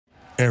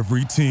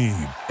Every team,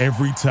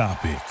 every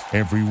topic,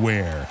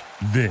 everywhere.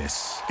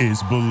 This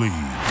is Believe.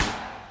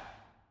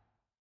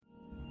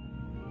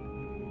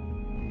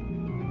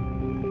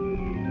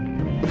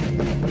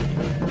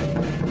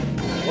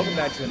 Welcome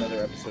back to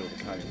another episode of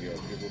the Comedy Bureau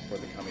Field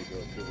Report. The Comedy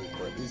Bureau Field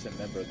Report is a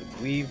member of the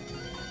Believe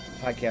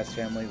podcast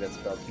family. That's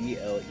spelled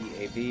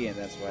B-L-E-A-V, and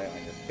that's why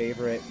on your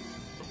favorite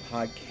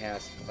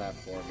podcast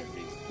platform it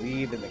reads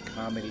Believe in the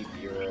Comedy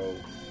Bureau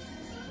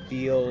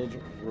Field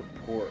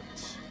Report.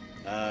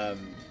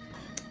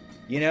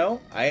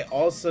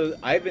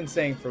 I've been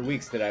saying for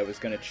weeks that I was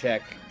going to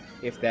check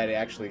if that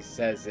actually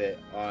says it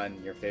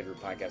on your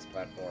favorite podcast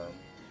platform.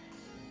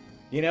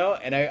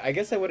 And I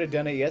guess I would have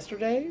done it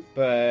yesterday,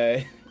 but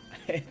I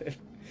had a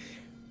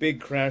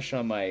big crash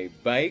on my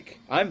bike.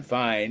 I'm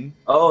fine.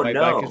 Oh, my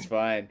no. bike is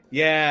fine.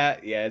 Yeah,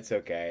 it's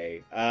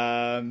okay.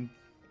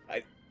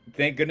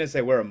 Thank goodness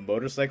I wear a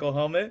motorcycle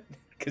helmet,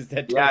 because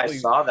that totally I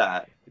saw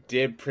that.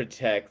 did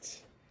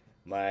protect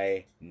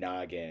my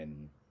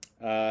noggin.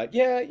 My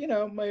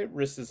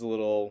wrist was a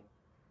little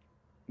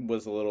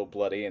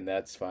bloody, and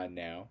that's fine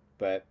now.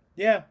 But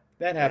yeah,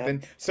 that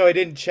happened. So I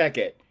didn't check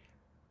it.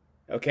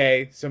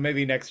 Okay, so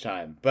maybe next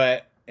time.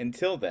 But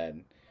until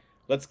then,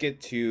 let's get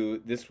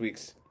to this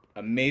week's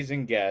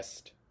amazing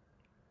guest,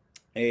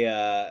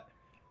 a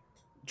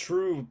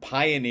true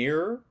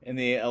pioneer in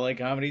the LA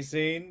comedy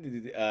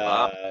scene.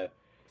 Wow.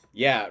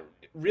 Yeah,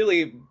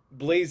 really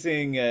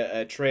blazing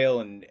a trail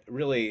and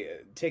really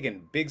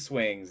taking big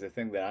swings, the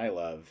thing that I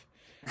love.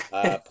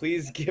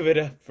 Please give it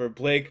up for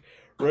Blake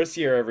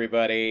Rossier,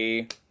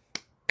 everybody.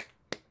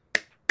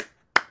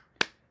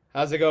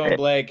 How's it going,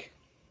 Blake?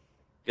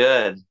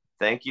 Good.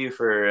 Thank you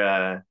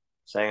for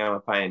saying I'm a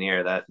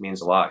pioneer. That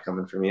means a lot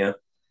coming from you.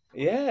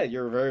 Yeah,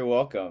 you're very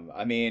welcome.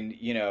 I mean,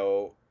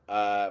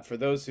 for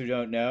those who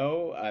don't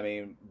know, I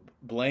mean,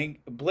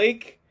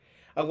 Blake,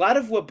 a lot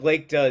of what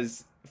Blake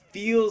does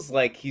feels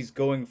like he's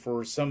going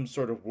for some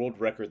sort of world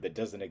record that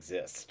doesn't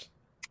exist.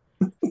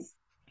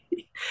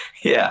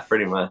 Yeah,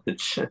 pretty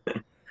much.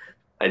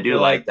 I do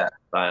But, like that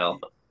style.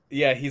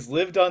 Yeah, he's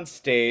lived on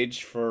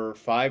stage for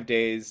 5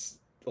 days,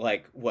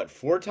 like, what,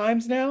 4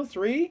 times now?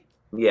 3?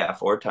 Yeah,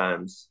 4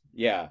 times.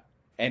 Yeah,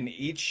 and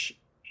each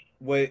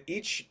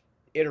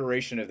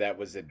iteration of that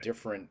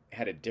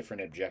had a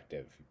different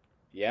objective.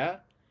 Yeah?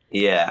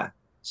 Yeah.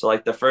 So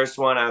like the first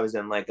one, I was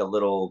in like a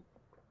little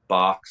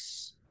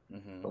box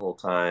Mm-hmm. the whole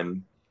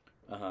time.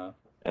 Uh-huh.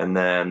 And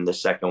then the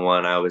second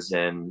one, I was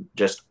in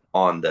just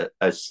on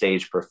a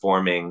stage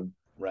performing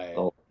Right.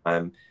 the whole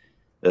time.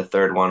 The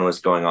third one was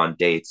going on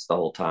dates the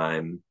whole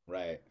time.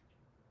 Right.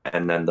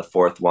 And then the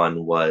fourth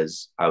one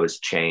was I was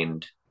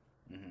chained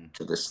Mm-hmm.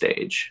 to the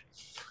stage.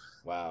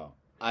 Wow.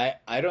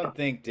 I don't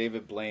think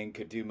David Blaine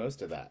could do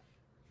most of that.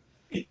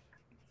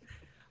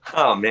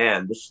 Oh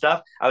man, the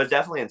stuff I was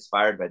definitely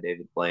inspired by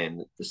David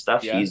Blaine. The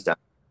stuff Yeah. he's done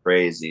is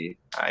crazy.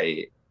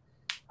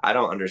 I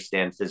don't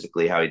understand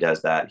physically how he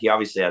does that. He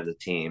obviously has a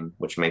team,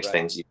 which makes Right.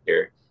 things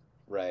easier.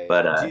 Right.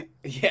 But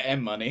Yeah,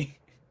 and money.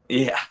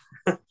 yeah,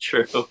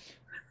 true.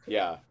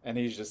 Yeah, and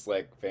he's just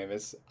like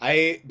famous. Do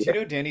you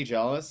know Danny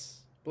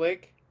Jollis,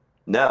 Blake?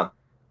 No.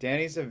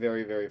 Danny's a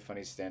very, very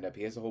funny stand-up.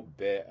 He has a whole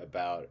bit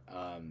about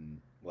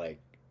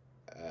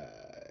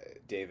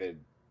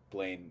David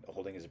Blaine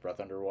holding his breath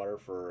underwater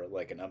for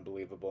like an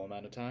unbelievable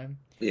amount of time.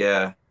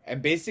 Yeah.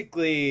 And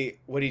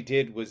basically what he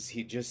did was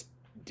he just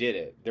did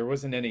it. There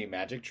wasn't any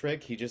magic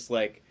trick. He just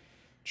like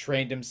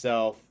trained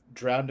himself,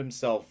 drowned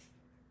himself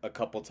a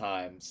couple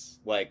times,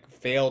 like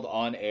failed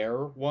on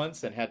air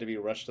once and had to be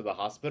rushed to the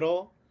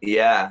hospital.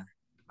 Yeah.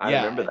 I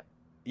Yeah. remember that.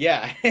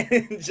 Yeah,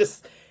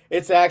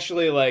 it's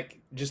actually like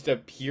just a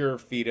pure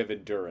feat of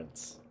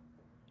endurance.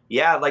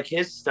 Yeah, like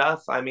his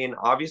stuff, I mean,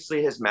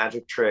 obviously his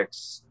magic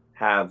tricks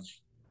have,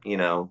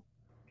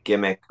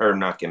 gimmick or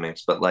not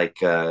gimmicks, but like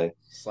Sleight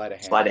of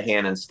hand. sleight of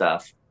hand and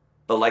stuff.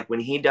 But like when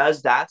he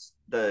does that's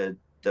the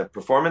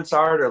performance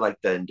art or like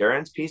the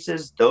endurance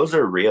pieces, those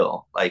are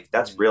real. Like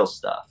that's real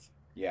stuff.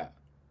 Yeah.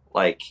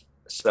 Like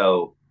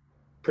so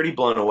pretty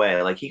blown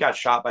away. Like he got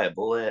shot by a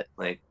bullet,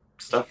 like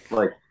stuff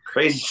like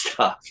crazy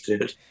stuff,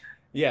 dude.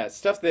 Yeah,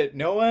 stuff that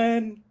no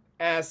one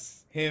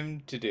asks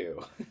him to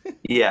do.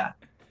 Yeah.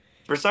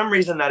 For some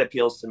reason that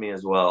appeals to me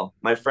as well.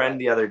 My friend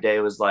the other day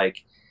was like,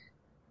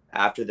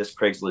 after this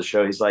Craigslist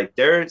show, he's like,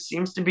 there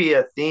seems to be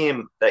a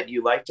theme that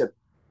you like to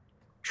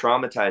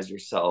traumatize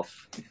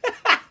yourself.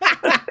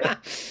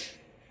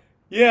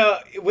 Yeah,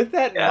 with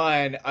that in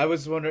mind, I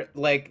was wondering,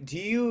 like,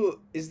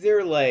 is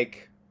there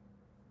like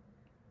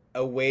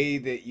a way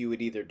that you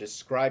would either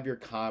describe your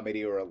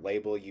comedy or a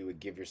label you would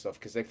give yourself?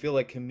 Because I feel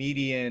like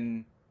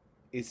comedian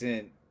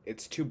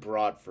it's too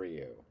broad for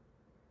you.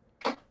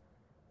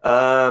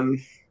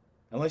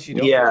 Unless you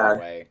don't feel that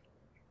way.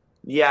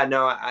 Yeah,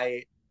 no,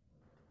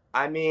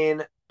 I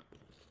mean,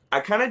 I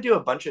kind of do a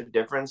bunch of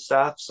different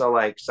stuff. So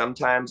like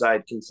sometimes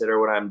I'd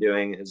consider what I'm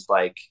doing is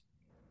like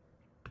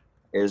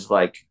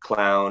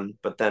clown,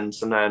 but then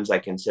sometimes I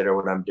consider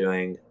what I'm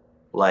doing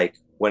like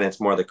when it's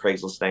more the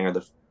Craigslist thing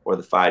or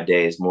the 5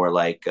 days more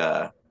like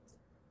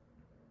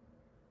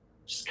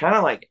just kind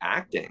of like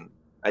acting.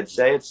 I'd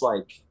say it's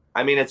like,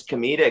 I mean, it's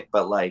comedic,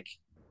 but like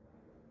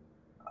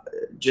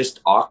just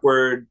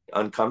awkward,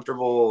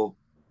 uncomfortable,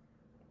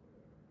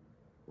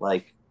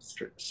 like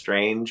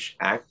strange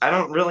act. I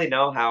don't really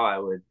know how I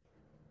would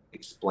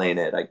explain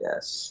it, I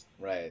guess.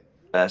 Right.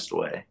 Best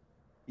way.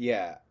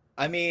 Yeah.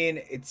 I mean,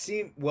 it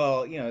seemed,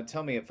 well,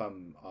 tell me if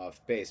I'm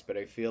off base, but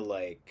I feel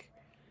like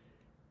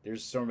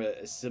there's sort of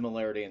a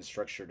similarity in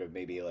structure to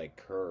maybe like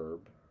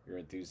Curb Your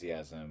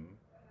Enthusiasm,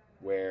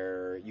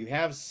 where you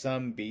have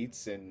some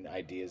beats and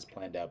ideas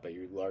planned out, but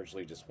you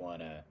largely just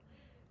want to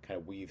kind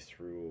of weave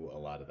through a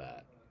lot of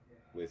that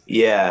with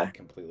Yeah,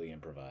 completely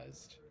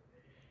improvised.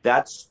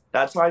 that's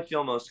how I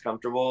feel most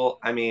comfortable.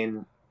 I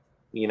mean,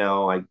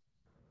 I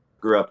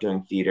grew up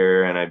doing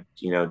theater and I,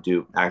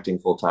 do acting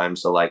full time.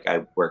 So like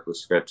I work with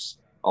scripts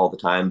all the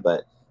time.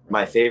 But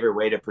my Right. favorite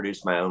way to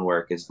produce my own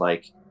work is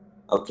like,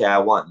 okay, I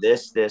want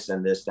this, this,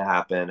 and this to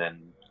happen.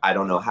 And I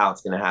don't know Right. how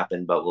it's going to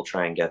happen, but we'll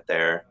try and get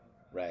there.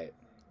 Right.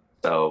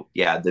 So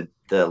yeah,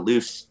 the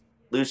loose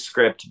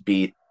script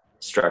beat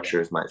Yeah.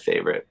 structure is my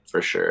favorite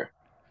for sure.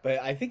 But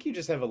I think you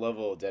just have a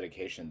level of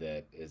dedication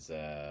that is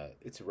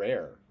it's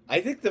rare. I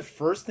think the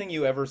first thing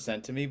you ever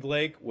sent to me,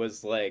 Blake,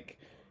 was like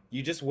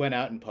you just went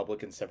out in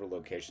public in several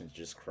locations,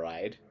 just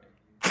cried.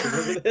 Do you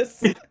remember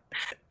this?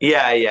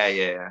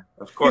 Yeah.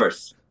 Of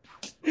course.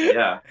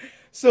 Yeah.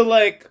 So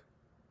like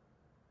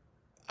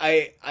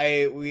I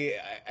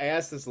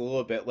asked this a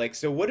little bit, like,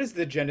 so what is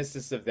the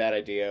genesis of that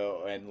idea,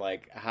 and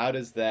like how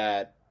does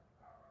that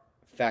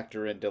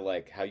factor into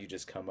like how you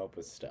just come up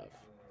with stuff?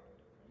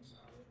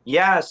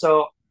 Yeah,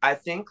 so I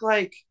think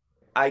like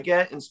I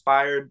get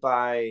inspired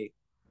by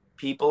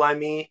people I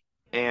meet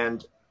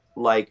and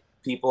like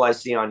people I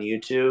see on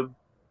YouTube,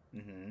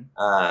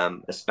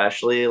 Mm-hmm.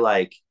 especially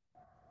like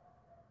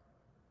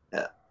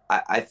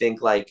I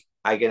think like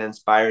I get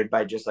inspired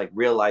by just like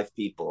real life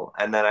people,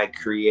 and then I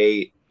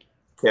create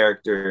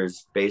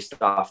characters based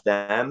off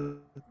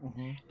them.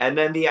 Mm-hmm. And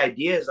then the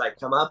ideas I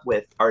come up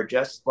with are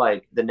just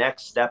like the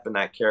next step in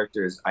that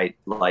character's I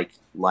like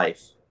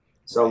life.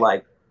 So Right.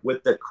 like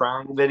with the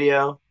crying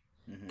video,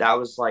 Mm-hmm. that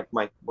was like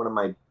my one of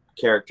my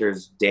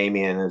characters.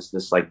 Damien is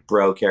this like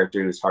bro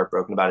character who's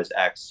heartbroken about his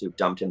ex who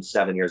dumped him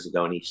 7 years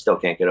ago and he still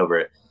can't get over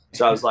it.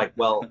 So I was like,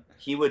 well,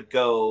 he would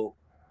go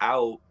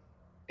out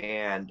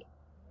and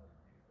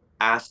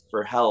ask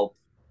for help,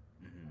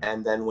 Mm-hmm.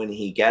 and then when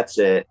he gets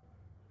it,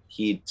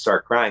 he'd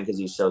start crying because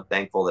he's so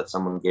thankful that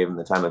someone gave him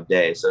the time of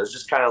day. So it's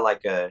just kind of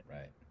like a,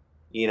 Right.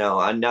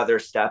 another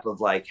step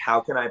of like,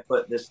 how can I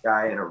put this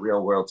guy in a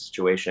real world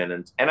situation?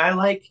 And I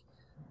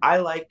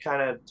like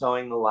kind of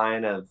towing the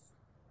line of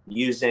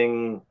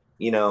using,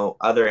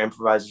 other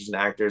improvisers and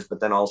actors, but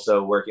then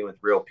also working with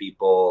real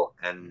people.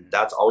 And Mm-hmm.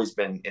 that's always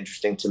been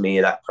interesting to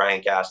me, that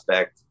prank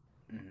aspect.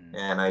 Mm-hmm.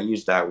 And I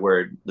use that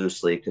word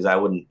loosely because I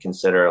wouldn't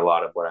consider a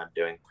lot of what I'm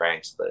doing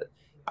pranks, but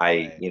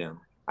I, Right. you know,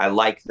 I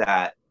like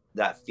that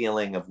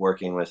feeling of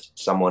working with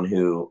someone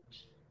who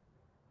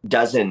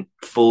doesn't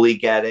fully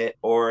get it,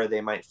 or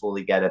they might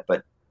fully get it,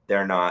 but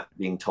they're not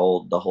being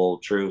told the whole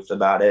truth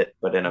about it,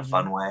 but in a Mm-hmm.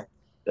 fun way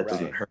that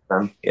doesn't Right. hurt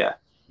them. Yeah.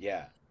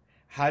 Yeah.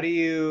 How do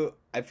you,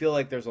 I feel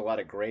like there's a lot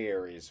of gray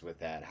areas with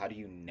that. How do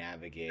you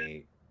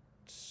navigate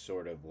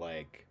sort of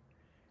like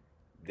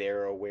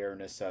their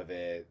awareness of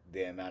it,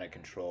 the amount of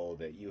control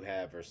that you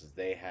have versus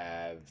they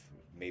have,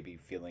 maybe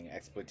feeling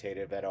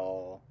exploitative at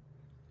all?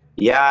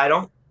 Yeah, I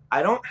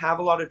don't have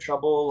a lot of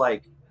trouble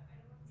like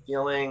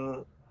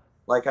feeling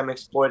like I'm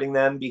exploiting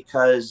them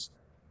because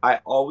I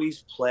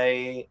always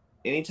play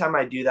anytime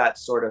I do that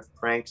sort of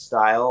prank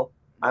style,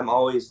 I'm Mm-hmm.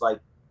 always like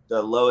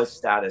the lowest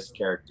status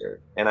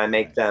character and I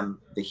make Right.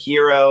 them the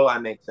hero, I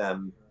make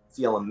them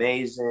feel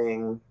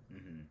amazing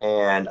Mm-hmm.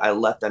 and I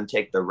let them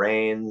take the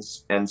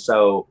reins. And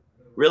so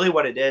really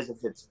what it is, if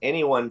it's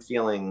anyone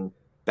feeling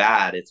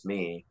bad, it's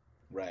me.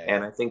 Right.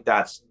 And I think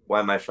that's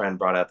why my friend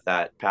brought up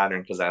that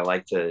pattern because I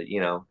like to,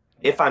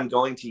 if Yeah. I'm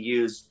going to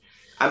use,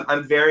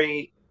 I'm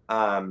very,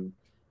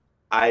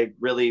 I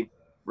really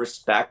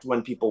respect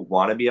when people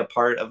want to be a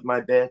part of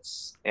my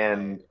bits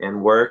Right.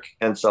 and work.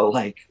 And so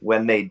like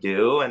when they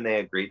do and they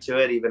agree to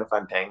it, even if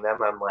I'm paying them,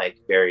 I'm like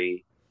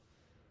very,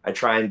 I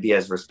try and be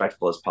as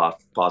respectful as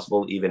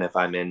possible, even if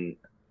I'm in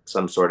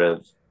some sort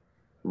of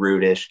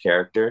rudish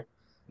character.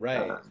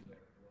 Right.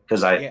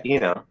 Because Yeah.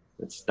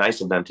 it's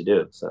nice of them to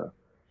do. So.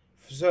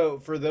 So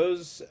for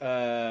those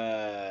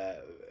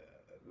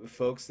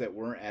folks that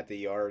weren't at the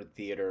Yard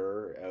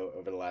Theater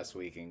over the last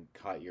week and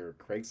caught your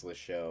Craigslist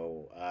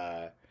show,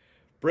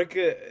 break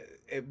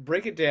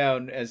it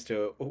down as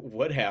to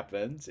what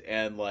happened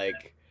and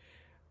like,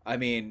 I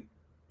mean,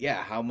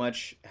 yeah, how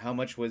much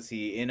was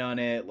he in on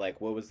it?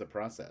 Like, what was the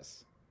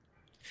process?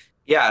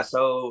 Yeah,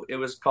 so it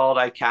was called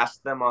I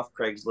Cast Them Off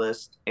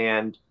Craigslist,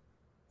 and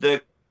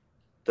the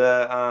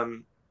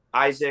the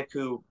Isaac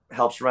who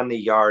helps run the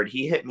yard,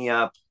 he hit me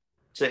up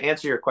to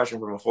answer your question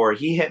from before.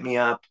 He hit me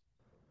up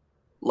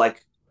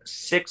like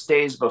 6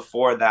 days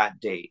before that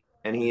date,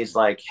 and he's Mm-hmm.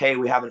 like, "Hey,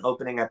 we have an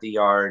opening at the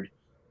yard.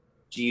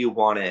 Do you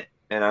want it?"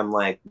 And I'm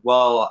like,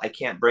 "Well, I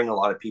can't bring a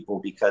lot of people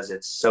because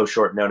it's so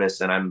short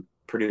notice, and I'm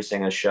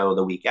producing a show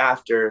the week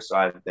after, so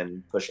I've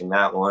been pushing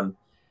that one.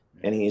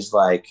 And he's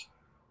like,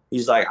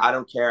 I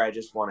don't care. I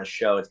just want a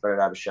show. It's better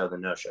to have a show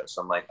than no show.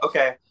 So I'm like,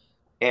 okay.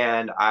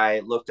 And I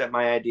looked at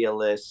my idea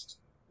list.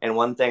 And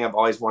one thing I've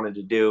always wanted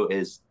to do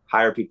is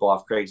hire people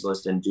off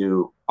Craigslist and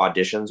do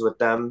auditions with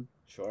them.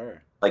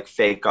 Sure. Like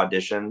fake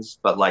auditions,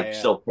 but like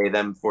still pay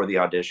them for the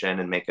audition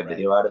and make a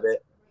video out of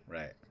it.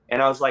 Right.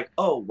 And I was like,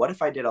 oh, what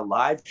if I did a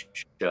live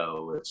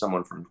show with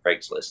someone from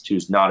Craigslist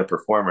who's not a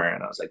performer?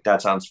 And I was like,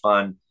 that sounds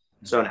fun.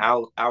 Mm-hmm. So an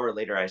hour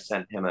later, I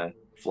sent him a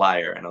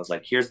flyer and I was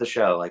like, here's the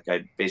show. Like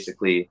I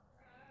basically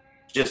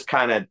just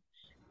I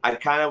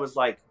kind of was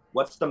like,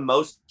 what's the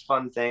most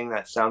fun thing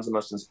that sounds the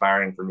most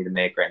inspiring for me to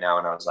make right now?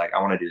 And I was like,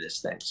 I want to do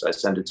this thing. So I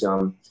sent it to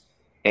him.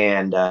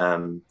 And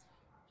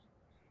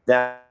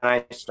then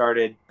I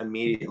started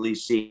immediately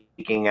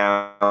seeking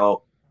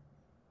out,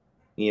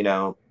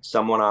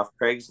 someone off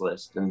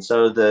Craigslist. And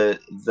so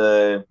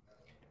the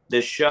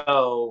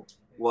show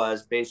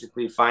was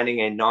basically finding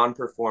a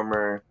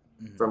non-performer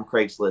from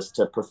Craigslist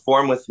to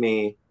perform with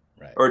me,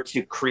 or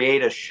to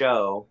create a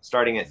show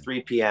starting at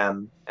 3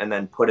 p.m. and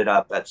then put it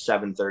up at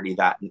 7:30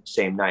 that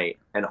same night.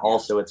 And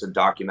also it's a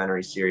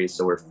documentary series,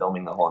 so we're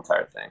filming the whole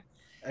entire thing.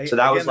 So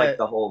that was like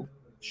the whole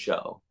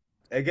show.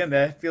 Again,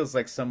 that feels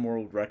like some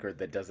world record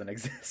that doesn't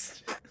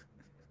exist.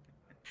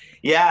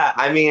 Yeah,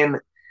 I mean,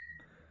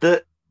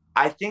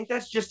 I think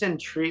that's just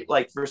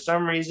like for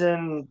some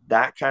reason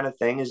that kind of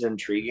thing is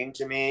intriguing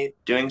to me.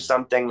 Doing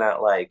something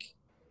that like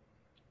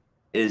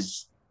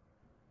is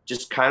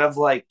just kind of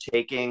like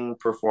taking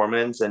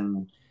performance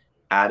and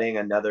adding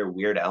another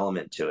weird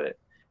element to it.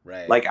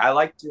 Right. Like I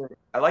like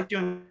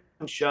doing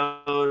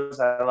shows.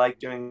 I like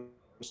doing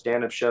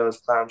stand-up shows,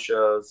 clown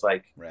shows,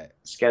 like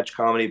sketch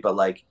comedy, but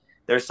like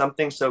there's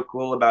something so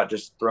cool about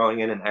just throwing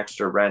in an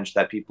extra wrench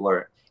that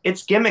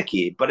it's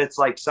gimmicky, but it's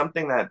like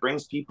something that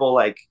brings people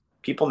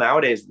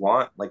nowadays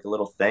want like a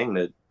little thing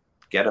to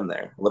get them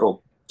there, a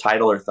little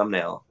title or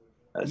thumbnail,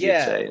 as you'd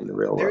say in the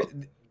real world.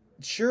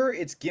 Sure,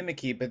 it's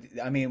gimmicky, but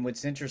I mean,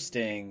 what's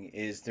interesting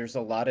is there's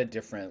a lot of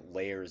different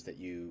layers that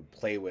you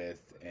play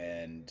with,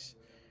 and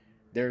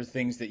there are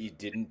things that you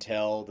didn't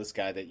tell this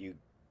guy that you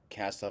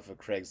cast off of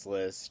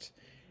Craigslist,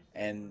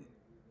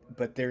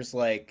 but there's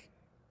like,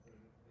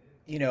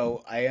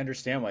 I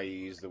understand why you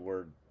use the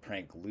word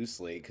prank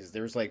loosely, because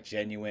there's like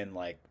genuine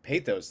like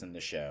pathos in the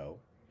show,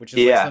 which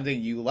is like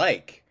something you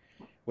like,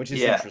 which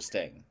is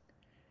interesting.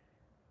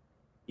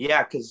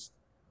 Yeah, because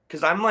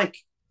I'm like,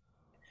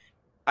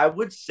 I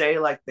would say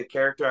like the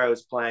character I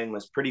was playing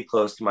was pretty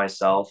close to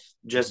myself,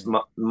 just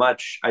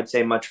I'd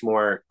say much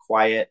more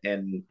quiet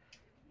and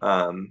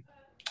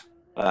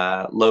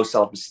low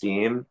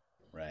self-esteem.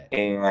 Right.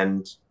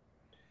 And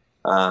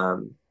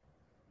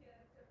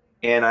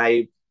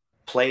I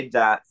played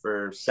that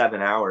for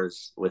 7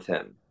 hours with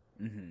him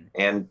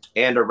and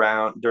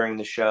around during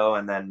the show.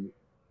 And then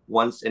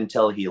once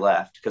until he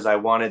left, because I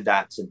wanted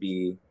that to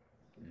be,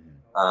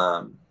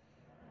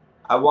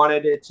 I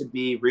wanted it to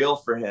be real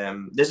for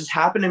him. This has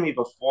happened to me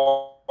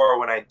before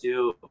when I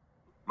do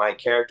my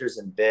characters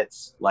and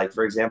bits. Like,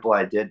 for example,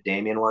 I did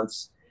Damien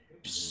once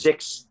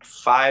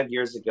 5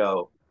 years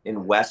ago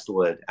in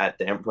Westwood at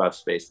the Improv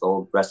Space, the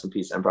old Rest in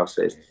Peace Improv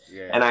Space.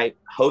 Yeah. And I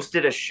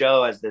hosted a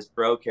show as this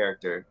bro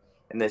character.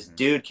 And this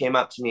dude came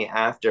up to me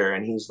after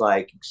and he's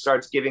like,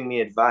 starts giving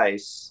me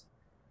advice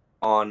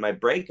on my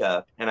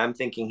breakup. And I'm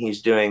thinking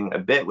he's doing a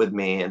bit with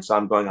me. And so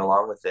I'm going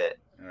along with it.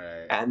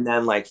 Right. And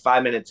then like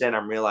 5 minutes in,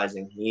 I'm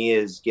realizing he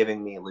is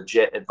giving me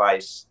legit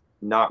advice,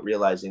 not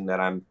realizing that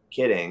I'm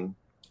kidding.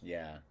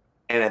 Yeah.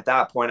 And at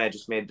that point, I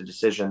just made the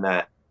decision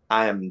that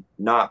I am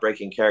not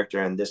breaking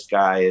character. And this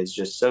guy is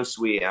just so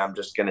sweet. I'm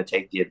just going to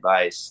take the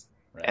advice.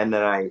 Right. And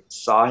then I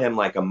saw him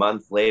like a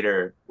month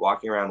later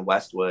walking around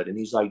Westwood and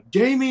he's like,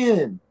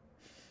 Damien.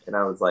 And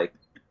I was like,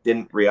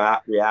 didn't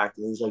react.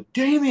 And he's like,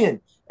 Damien.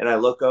 And I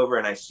look over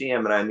and I see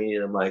him and I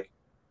immediately am like,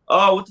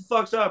 oh, what the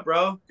fuck's up,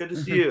 bro? Good to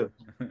see you.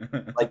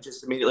 Like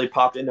just immediately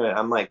popped into it.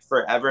 I'm like,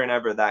 forever and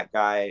ever, that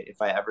guy,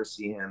 if I ever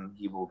see him,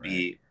 he will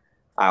be,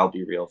 I'll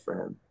be real for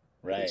him.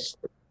 Right.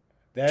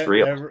 It's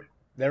real.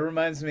 That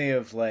reminds me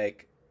of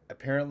like,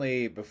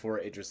 apparently before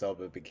Idris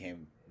Elba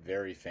became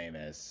very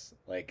famous,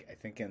 like I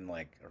think in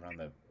like around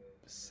the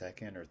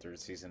second or third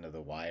season of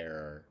The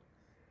Wire,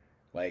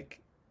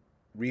 like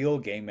real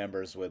gang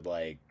members would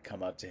like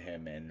come up to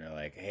him and they're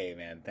like, hey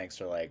man, thanks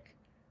for like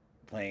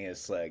playing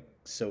us like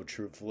so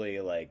truthfully,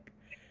 like,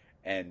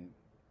 and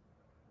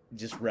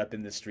just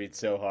repping the streets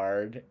so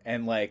hard.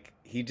 And like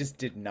he just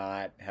did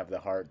not have the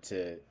heart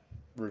to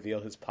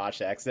reveal his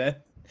posh accent.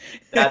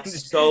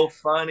 That's so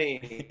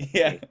funny.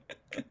 Yeah.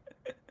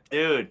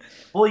 Dude.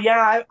 Well,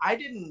 yeah, I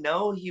didn't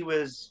know he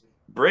was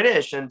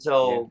British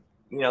until,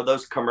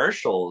 those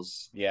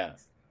commercials. Yeah.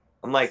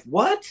 I'm like,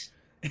 what?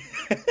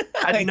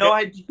 I had no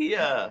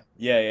idea.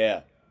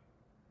 Yeah.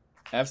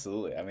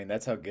 Absolutely. I mean,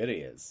 that's how good he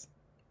is.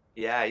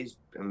 Yeah, he's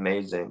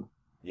amazing.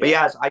 Yeah. But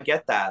yeah, I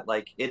get that.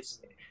 Like, it's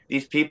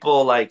these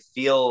people like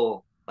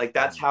feel like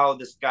that's how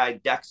this guy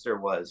Dexter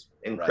was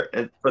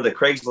for the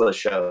Craigslist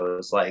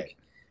shows. Like,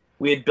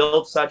 we had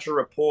built such a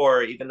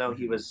rapport, even though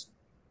he was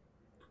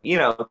you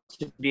know,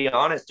 to be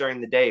honest,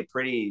 during the day,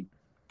 pretty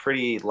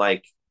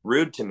like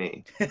rude to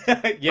me.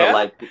 But Yeah?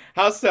 like,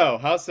 How so?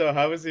 How so?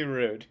 How was he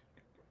rude?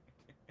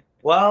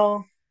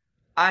 well,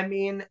 I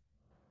mean,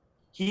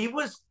 he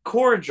was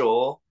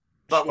cordial,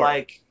 but Sure.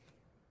 like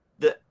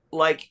the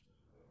like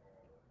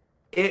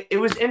it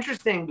was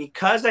interesting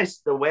because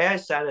the way I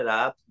set it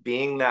up,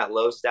 being that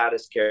low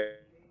status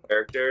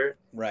character,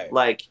 Right.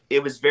 like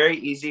it was very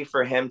easy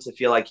for him to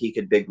feel like he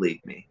could big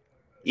league me.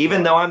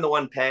 Even though Sure. I'm the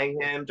one paying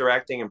him,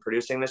 directing and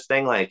producing this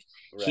thing, like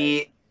Right.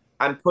 he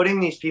I'm putting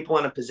these people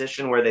in a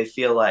position where they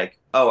feel like,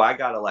 I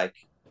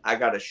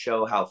gotta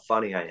show how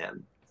funny I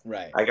am.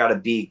 Right. I gotta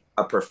be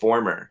a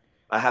performer.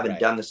 I haven't Right.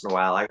 done this in a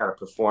while. I gotta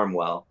perform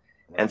well.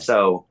 And Right.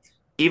 so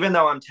even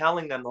though I'm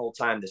telling them the whole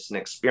time this is an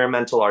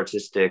experimental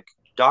artistic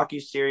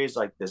docu-series,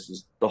 like this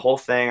is the whole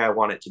thing, I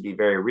want it to be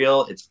very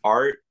real. It's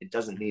art. It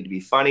doesn't need to be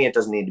funny. It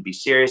doesn't need to be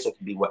serious. It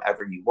can be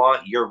whatever you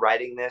want. You're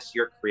writing this,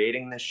 you're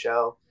creating this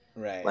show.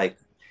 Right. Like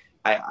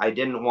I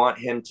didn't want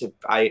him to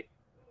I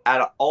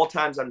at all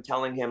times I'm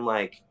telling him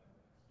like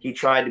he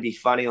tried to be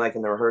funny like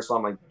in the rehearsal.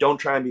 I'm like, don't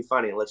try and be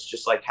funny. Let's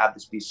just like have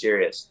this be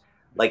serious.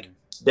 Like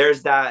Mhm.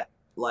 there's that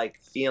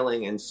like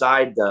feeling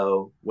inside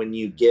though when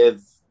you Mhm.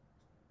 give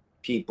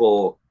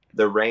people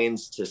the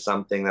reins to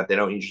something that they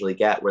don't usually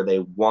get where they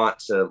want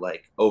to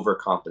like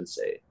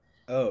overcompensate.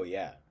 Oh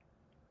yeah.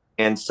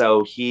 And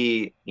so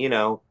he, you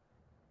know,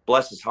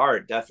 bless his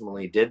heart,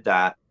 definitely did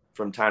that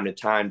from time to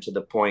time to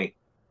the point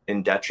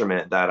in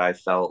detriment that I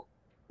felt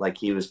like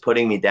he was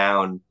putting me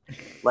down.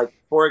 Like,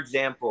 for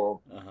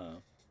example, Uh-huh.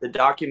 the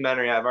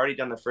documentary, I've already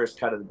done the first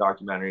cut of the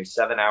documentary,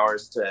 7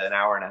 hours to an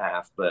hour and a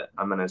half, but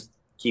I'm going to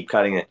keep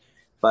cutting it.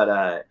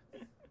 But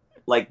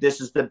like this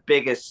is the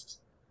biggest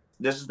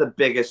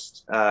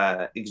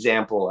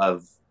example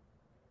of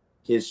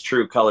his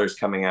true colors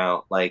coming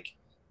out. Like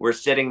we're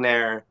sitting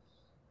there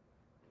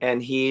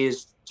and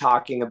he's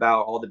talking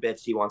about all the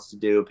bits he wants to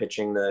do,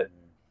 pitching the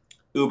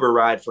Uber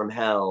ride from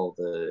hell,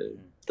 Mhm.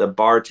 the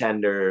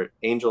bartender,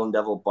 Angel and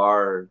Devil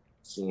bar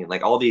scene,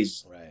 like all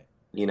these, Right.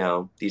 you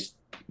know, these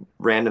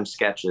random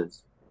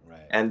sketches.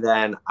 Right. And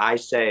then I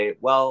say,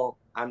 well,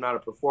 I'm not a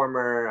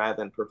performer. I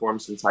haven't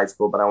performed since high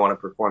school, but I want to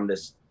perform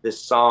this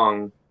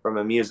song from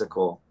a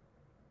musical.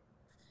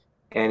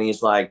 And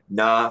he's like,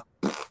 nah,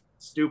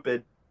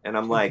 stupid. And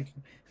I'm like,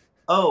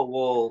 oh,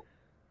 well,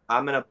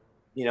 I'm going to,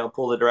 you know,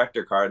 pull the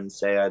director card and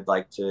say I'd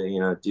like to, you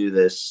know, do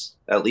this,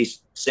 at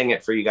least sing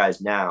it for you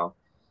guys now.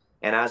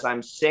 And as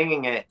I'm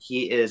singing it,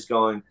 he is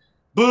going,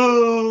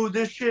 boo,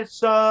 this shit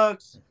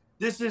sucks.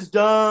 This is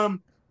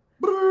dumb.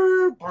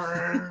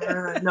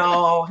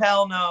 No,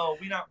 hell no.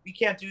 We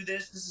can't do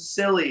this. This is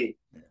silly.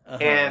 Uh-huh.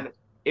 And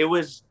it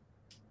was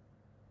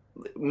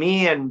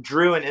me and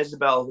Drew and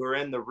Isabel who were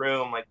in the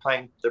room, like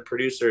playing the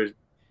producers.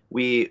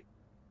 We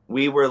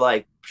we were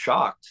like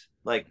shocked.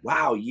 Like,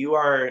 wow, you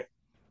are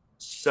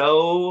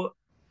so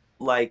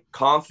like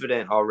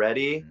confident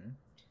already Mhm.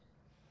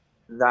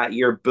 that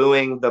you're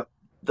booing the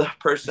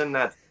person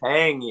that's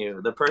paying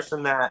you,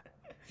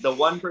 the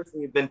one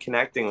person you've been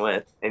connecting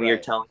with, and you're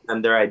Right. telling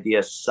them their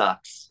idea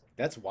sucks.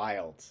 That's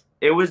wild.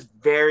 It was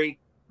very,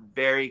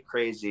 very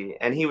crazy.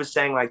 And he was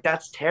saying, like,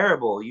 that's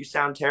terrible. You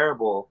sound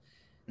terrible.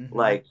 Mm-hmm.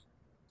 Like,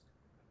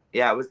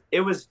 yeah,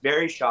 it was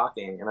very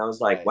shocking. And I was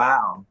like, Right.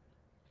 wow.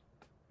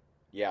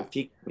 Yeah.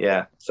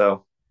 Yeah.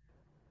 So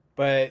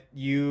But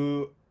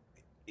he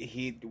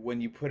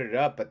when you put it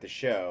up at the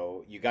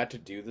show, you got to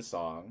do the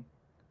song,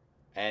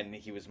 and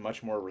he was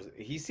much more.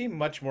 He seemed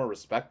much more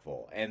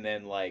respectful, and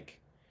then like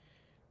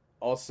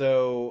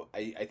also,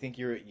 I think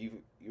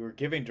you were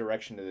giving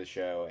direction to the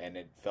show, and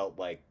it felt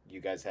like you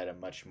guys had a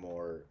much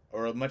more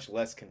or a much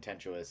less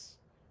contentious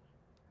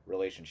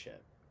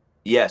relationship.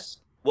 yes.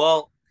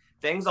 Well,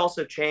 things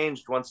also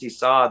changed once he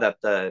saw that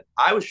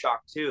I was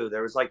shocked too.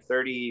 There was like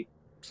 30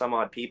 some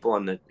odd people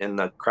in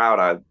the crowd.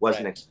 I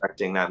wasn't Right.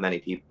 expecting that many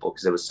people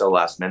because it was so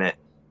last minute.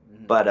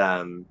 Hmm. But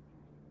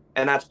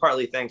and that's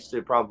partly thanks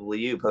to probably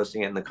you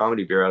posting it in the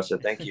Comedy Bureau, so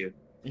thank you.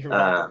 You're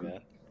welcome, Um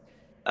man.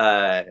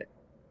 uh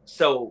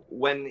so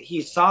when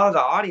he saw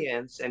the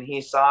audience and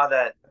he saw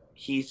that,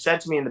 he said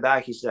to me in the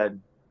back, he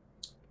said,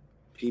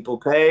 people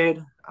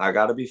paid, I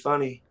gotta be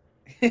funny.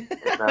 And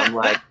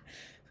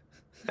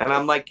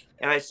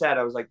and I said,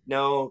 I was like,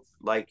 no,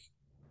 like,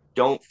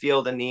 don't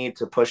feel the need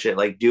to push it.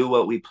 Like, do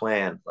what we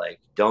planned.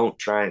 Like, don't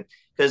try and,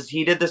 because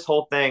he did this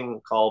whole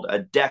thing called a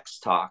Dex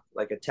talk,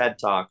 like a TED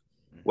talk,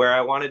 where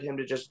I wanted him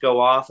to just go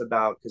off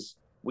about, because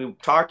we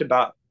talked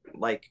about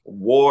like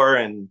war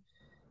and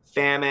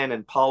famine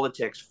and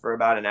politics for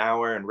about an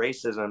hour and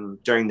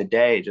racism during the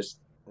day, just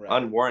Right.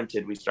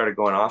 unwarranted. We started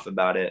going off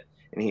about it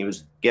and he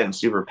was getting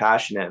super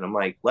passionate. And I'm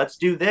like, let's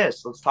do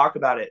this. Let's talk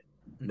about it.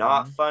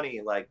 Not Mm-hmm.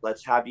 funny. Like,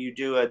 let's have you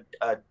do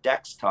a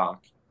Dex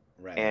talk.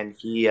 Right. And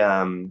he,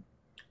 then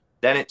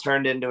it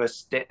turned into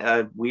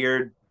a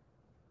weird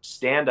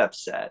stand-up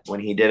set when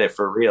he did Yeah. it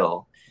for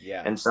real.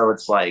 Yeah. And so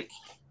it's like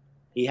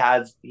he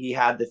had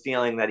the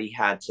feeling that he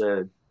had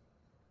to,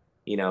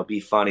 you know, be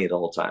funny the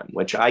whole time,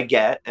 which I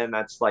get, and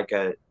that's like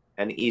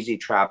an easy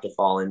trap to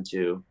fall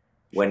into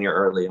when you're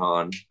Sure. early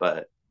on.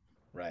 But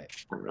Right.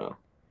 I don't know.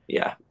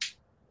 Yeah.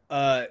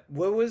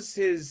 What was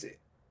his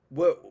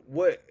what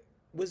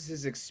was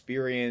his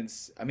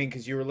experience? I mean,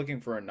 because you were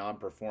looking for a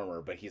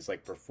non-performer, but he's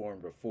like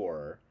performed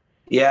before.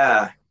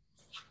 Yeah.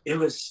 It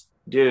was,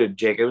 dude,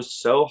 Jake, it was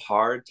so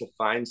hard to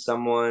find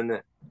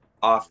someone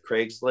off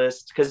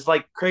Craigslist because,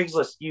 like,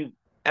 Craigslist,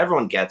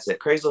 everyone gets it.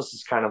 Craigslist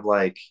is kind of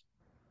like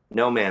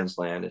no man's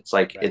land. It's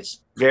like, Right.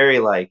 it's very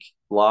like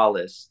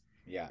lawless.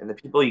 Yeah. And the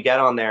people you get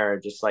on there are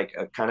just like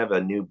a kind of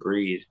a new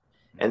breed.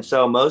 And Mhm.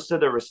 so most of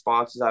the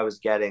responses I was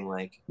getting,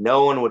 like,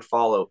 no one would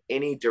follow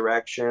any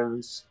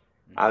directions.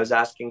 I Mhm. was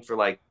asking for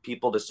like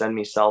people to send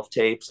me self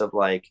tapes of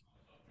like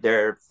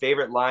their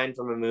favorite line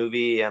from a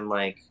movie and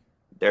like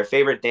their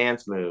favorite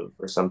dance move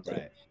or something.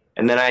 Right.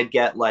 And then I'd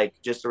get like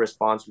just a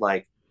response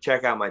like,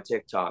 check out my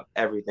TikTok,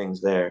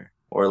 everything's there.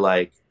 Or Mhm.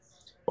 like,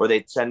 or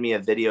they'd send me a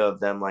video of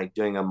them like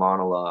doing a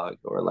monologue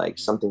or like Mhm.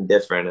 something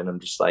different. And I'm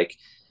just like,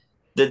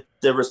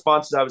 the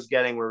responses I was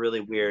getting were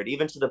really weird,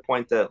 even to the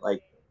point that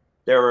like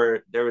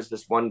there was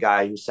this one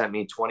guy who sent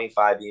me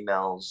 25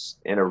 emails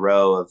in a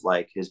row of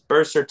like his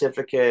birth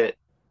certificate,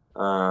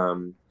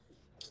 um,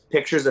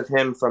 pictures of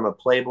him from a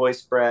Playboy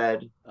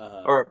spread,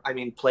 Uh-huh. or I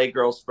mean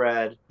Playgirl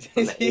spread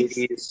from the He's-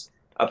 80s,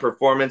 a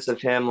performance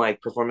of him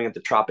like performing at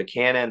the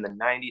Tropicana in the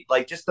 90s,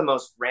 like just the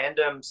most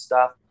random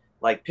stuff,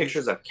 like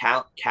pictures of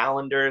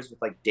calendars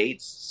with like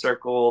dates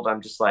circled.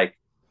 I'm just like,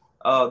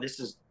 oh, this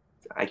is,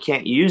 I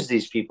can't use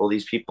these people.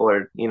 These people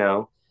are,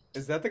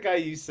 Is that the guy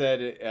you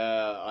said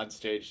on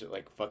stage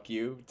like "fuck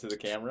you" to the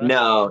camera?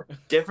 no,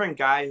 different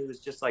guy who was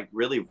just like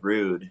really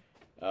rude,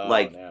 Oh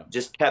like no.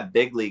 just kept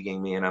big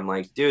leaguing me. And I'm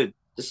like, dude,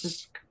 this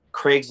is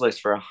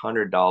Craigslist for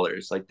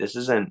 $100. Like, this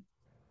isn't,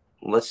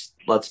 let's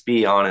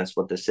be honest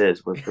what this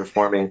is. We're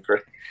performing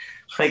for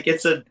like,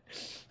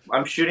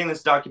 I'm shooting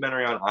this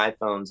documentary on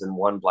iPhones and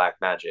one Black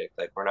Magic.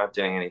 Like, we're not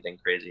doing anything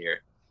crazy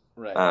here.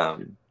 Right.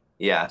 Um,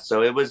 yeah,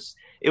 so it was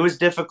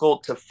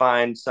difficult to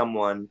find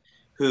someone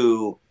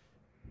who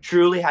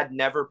truly had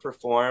never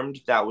performed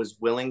that was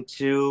willing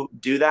to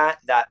do that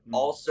Mm.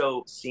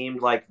 also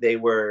seemed like they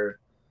were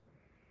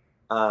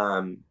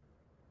um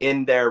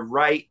in their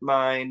right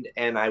mind,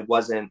 and I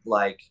wasn't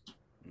like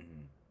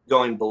Mhm.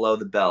 going below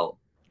the belt.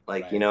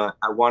 Like, Right.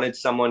 I wanted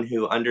someone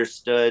who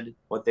understood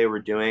what they were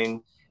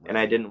doing, and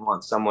I Right. didn't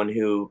want someone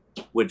who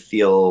would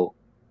feel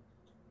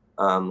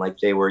like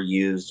they were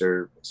used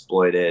or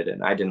exploited.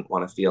 And I didn't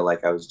want to feel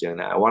like I was doing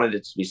that. I wanted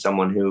it to be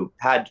someone who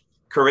had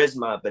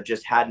charisma, but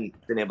just Right.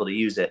 hadn't been able to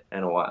use it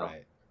in a while.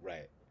 Right.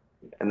 Right.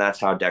 And that's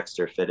how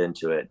Dexter fit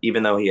into it.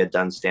 Even though he had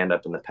done stand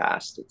up in the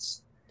past,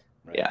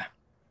 Right. yeah.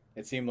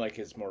 It seemed like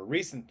his more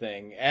recent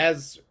thing,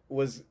 as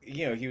was,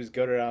 he was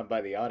goaded on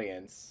by the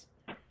audience,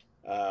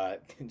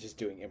 just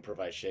doing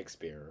improvised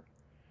Shakespeare.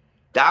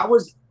 That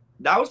was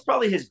that was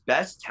probably his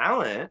best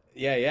talent.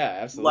 Yeah, yeah,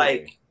 Like,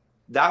 absolutely.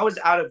 that was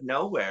out of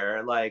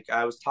nowhere. Like,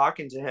 I was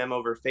talking to him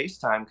over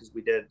FaceTime because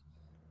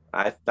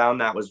I found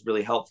that was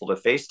really helpful to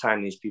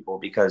FaceTime these people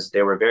because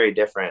they were very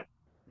different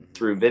Hmm.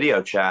 through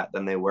video chat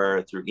than they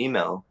were through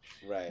email.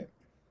 Right.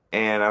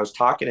 And I was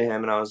talking to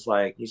him and I was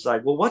like, he's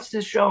like, well, what's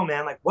this show,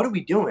 man? Like, what are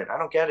we doing? I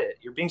don't get it.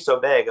 You're being so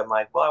vague. I'm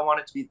like, well, I want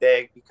it to be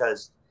vague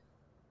because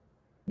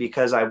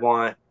I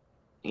want,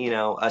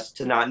 us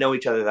to not know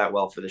each other that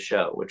well for the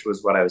show, which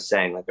was what I was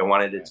saying. Like, I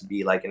wanted it Right. to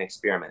be like an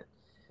experiment,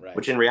 Right.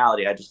 which in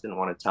reality, I just didn't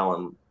want to tell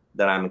him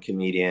that I'm a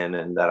comedian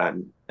and that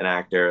I'm an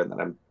actor and that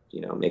I'm,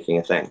 making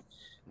a thing. Right.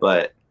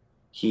 But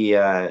he,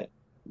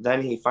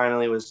 then he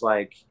finally was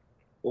like,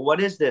 well,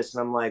 what is this?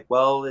 And I'm like,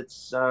 well, it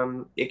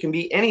can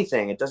be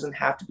anything. It doesn't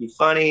have to be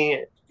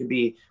funny.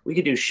 We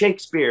could do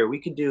Shakespeare. We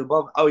could do,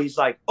 blah, blah. Oh, he's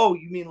like, oh,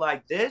 you mean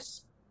like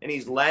this? And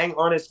he's laying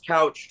on his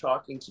couch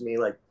talking to me,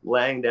 like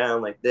laying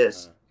down like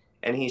this. Uh,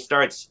 And he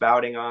starts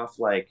spouting off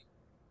like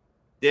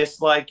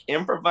this, like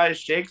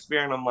improvised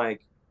Shakespeare. And I'm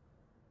like,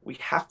 we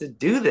have to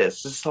do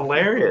this. This is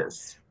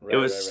hilarious. It right.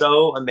 was Right. Right.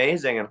 so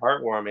amazing and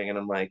heartwarming. And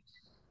I'm like,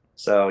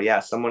 so yeah,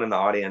 someone in the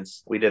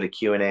audience, we did a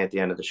Q&A at the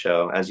end of the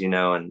show, as you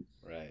know, and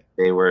Right.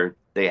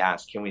 they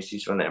asked, can we see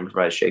some of the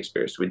improvised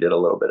Shakespeare? So we did a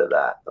little bit of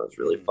that. That was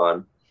really Mhm.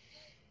 fun.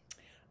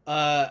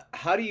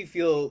 How do you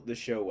feel the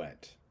show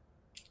went?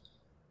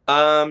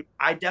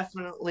 I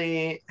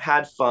definitely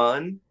had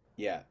fun.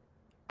 Yeah.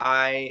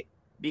 I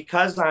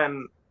because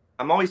I'm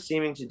always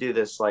seeming to do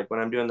this, like when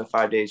I'm doing the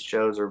 5 days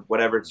shows or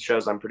whatever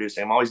shows I'm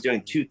producing, I'm always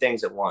doing two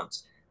things at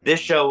once. This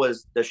Mhm. show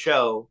was the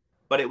show,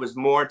 but it was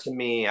more to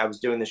me, I was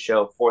doing the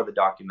show for the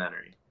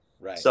documentary.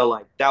 Right. So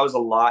like that was a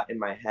lot in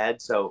my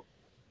head. So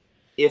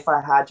if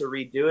I had to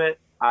redo it,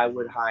 I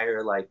would Mhm.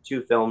 hire like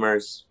two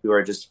filmers who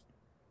are just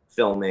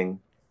filming,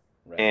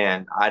 Right.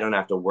 and I don't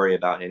have to worry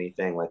about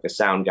anything, like a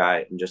sound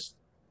guy, and just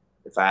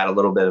if I had a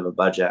little bit of a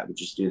budget, I would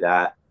just do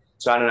that.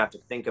 So I don't have to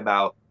think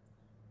about,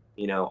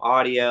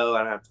 audio.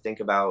 I don't have to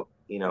think about,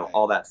 Right.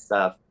 all that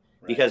stuff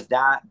Right. because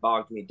that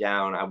bogged me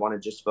down. I want to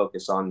just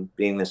focus on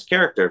being this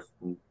character,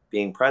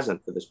 being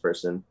present for this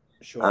person.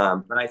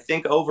 Sure. But I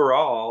think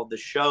overall the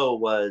show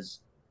was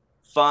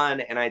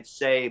fun, and I'd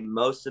say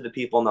most of the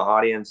people in the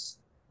audience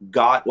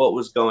got what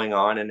was going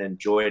on and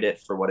enjoyed it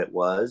for what it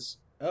was.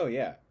 Oh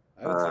yeah,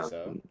 I would say Um,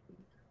 so.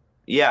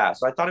 yeah,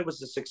 so I thought it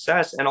was a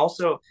success. And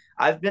also,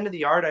 I've been to the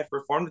Yard. I've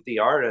performed at the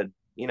Yard,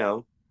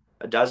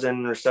 a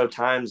dozen or so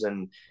times,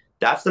 and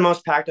that's the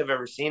most packed I've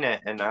ever seen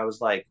it. And I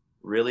was like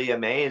really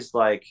amazed.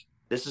 Like,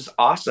 this is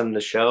awesome.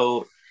 The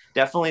show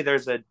definitely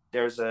there's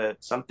a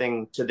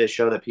something to this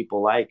show that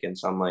people like, and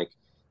so I'm like,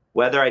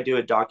 whether I do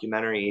a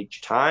documentary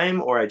each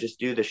time or I just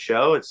do the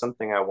show, it's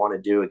something I want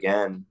to do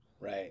again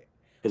Right.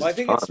 because Well, I it's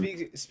think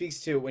it fun.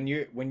 speaks to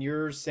when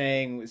you're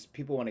saying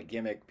people want a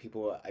gimmick,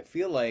 people I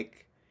feel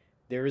like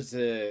there is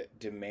a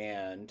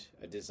demand,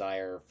 a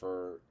desire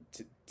for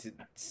to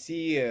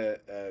see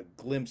a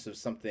glimpse of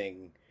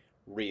something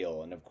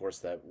real, and of course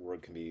that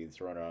word can be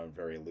thrown around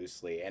very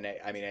loosely. And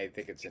I mean, I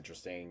think it's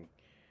interesting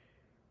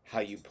how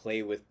you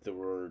play with the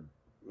word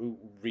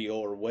real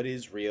or what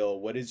is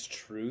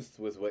truth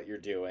with what you're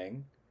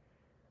doing.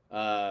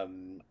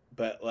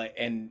 But like,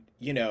 and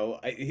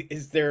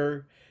is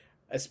there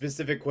a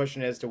specific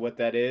question as to what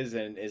that is,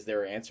 and is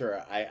there an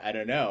answer? I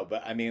don't know,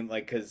 but I mean,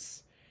 like,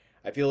 because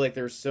I feel like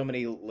there's so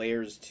many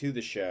layers to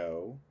the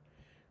show.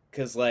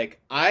 Because like,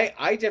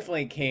 I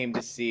definitely came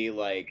to see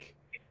like,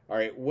 all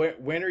right,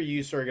 when are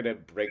you sort of gonna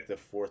break the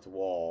fourth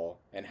wall,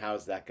 and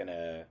how's that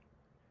gonna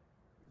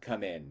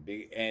come in?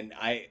 And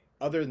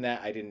other than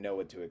that, I didn't know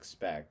what to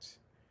expect.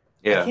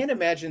 I Yeah. can't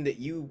imagine that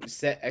you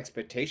set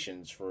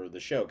expectations for the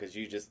show because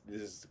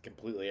this is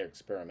completely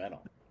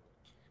experimental.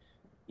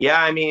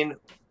 Yeah, I mean,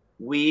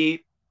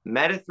 we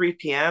met at 3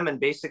 p.m. and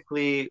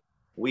basically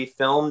we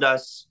filmed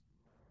us,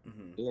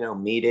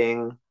 Hmm.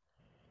 meeting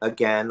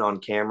again on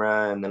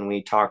camera. And then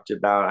we talked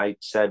about, I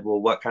said,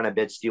 well, what kind of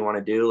bits do you want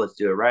to do? Let's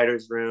do a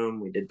writer's room.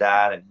 We did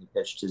that, and he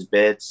pitched his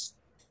bits.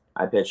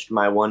 I pitched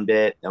my one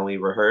bit, and we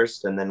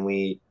rehearsed, and then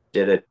we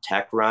did a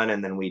tech run,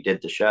 and then we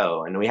did the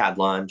show, and we had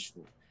lunch,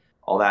 and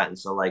all that. Right. And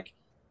so, like,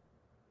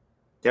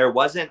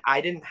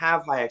 I didn't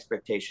have high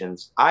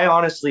expectations. I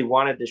honestly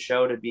wanted the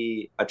show to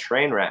be a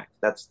train wreck.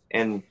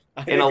 And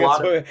in a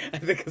lot of, I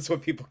think that's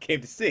what people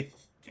came to see.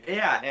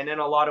 yeah, and in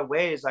a lot of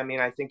ways, I mean,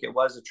 I think it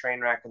was a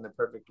train wreck in the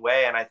perfect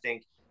way. And I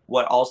think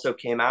what also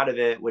came out of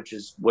it, which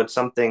is what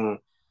something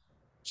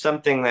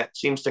that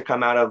seems to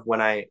come out of when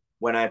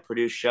I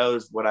produce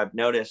shows, what I've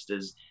noticed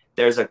is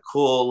there's a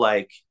cool,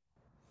 like,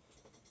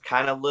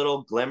 kind of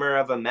little glimmer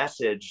of a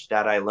message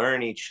that I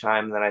learn each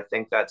time that I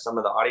think that some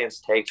of the audience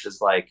takes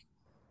is like,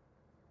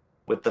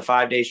 with the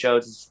 5 day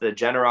shows, it's the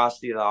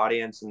generosity of the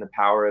audience and the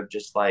power of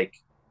just like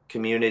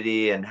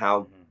community and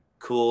how Hmm.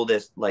 cool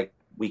this, like,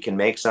 we can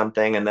make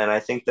something. And then I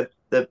think that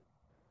the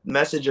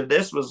message of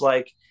this was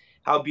like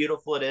how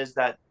beautiful it is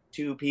that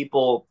two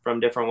people from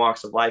different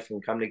walks of life can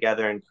come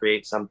together and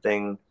create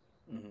something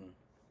Hmm.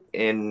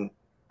 in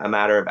a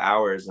matter of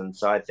hours. And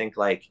so I think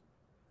like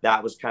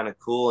that was kind of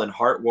cool and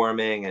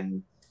heartwarming.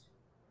 And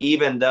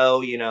even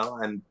though,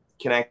 I'm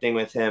connecting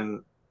with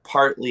him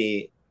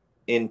partly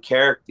in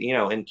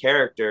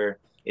character,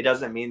 it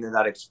doesn't mean that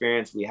that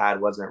experience we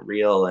had wasn't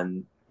real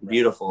and Right.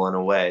 beautiful in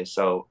a way.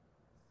 So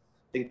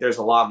I think there's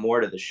a lot more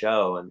to the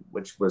show, and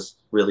which was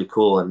really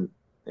cool, and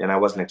I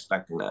wasn't Right.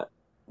 expecting that.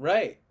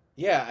 Right.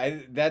 Yeah.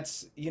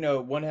 That's,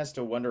 one has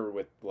to wonder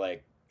with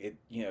like it,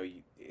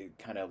 it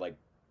kind of like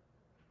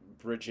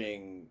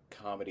bridging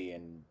comedy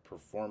and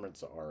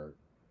performance art.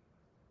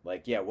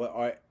 Like, yeah,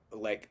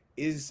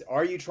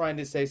 are you trying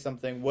to say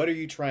something? What are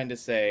you trying to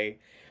say?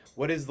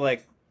 What is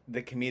like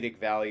the comedic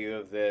value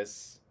of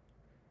this?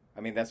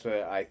 I mean, that's what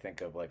I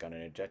think of like on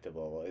an objective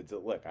level.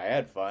 Look, I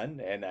had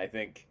fun, and I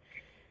think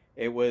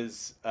it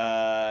was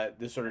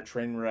the sort of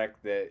train wreck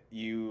that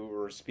you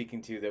were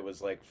speaking to that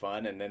was like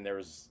fun, and then there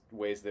was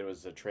ways there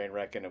was a train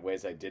wreck in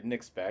ways I didn't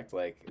expect.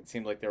 Like it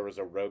seemed like there was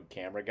a rogue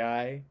camera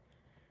guy.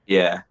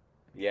 Yeah.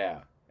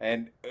 Yeah.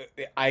 And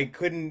I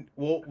couldn't.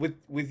 Well,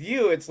 with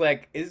you, it's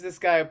like, is this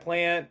guy a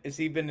plant? Is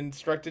he been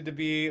instructed to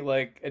be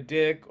like a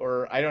dick,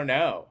 or I don't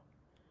know.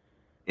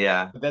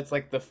 Yeah. But that's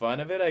like the fun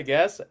of it, I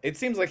guess. It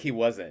seems like he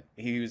wasn't.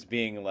 He was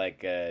being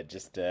like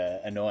just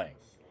annoying.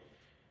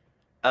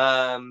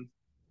 Um,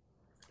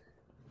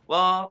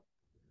 well,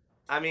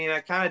 I mean, I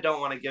kind of don't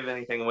want to give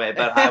anything away,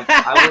 but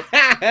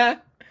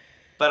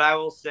I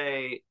will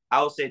say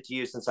to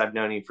you, since I've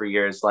known you for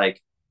years,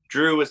 like,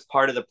 Drew was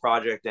part of the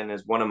project and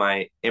is one of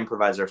my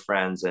improviser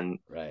friends. And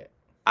Right.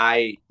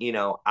 I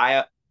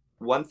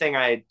one thing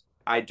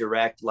I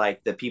direct,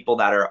 like, the people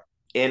that are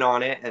in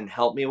on it and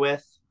help me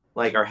with,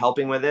 like, are Hmm.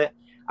 helping with it.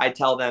 I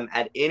tell them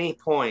at any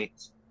point,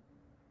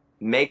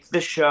 make the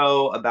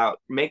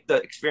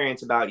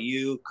experience about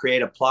you,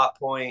 create a plot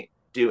point,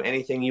 do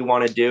anything you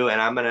want to do,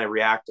 and I'm going to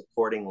react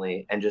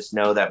accordingly, and just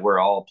know that we're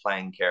all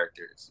playing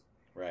characters.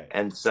 Right.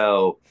 And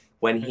so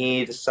when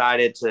he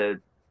decided to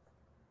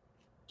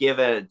give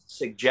a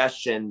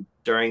suggestion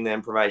during the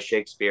improvised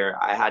Shakespeare,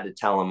 I had to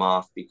tell him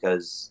off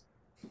because,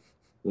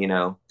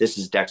 this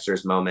is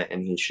Dexter's moment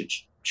and he should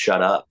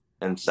shut up.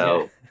 And Yeah.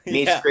 so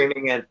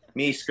Yeah.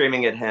 me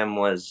screaming at him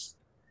was,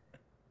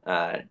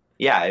 uh,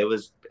 yeah, it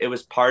was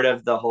part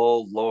of the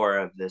whole lore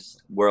of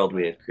this world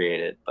we Right. had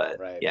created. But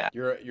Right. yeah.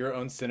 Your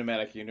own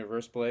cinematic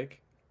universe,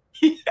 Blake.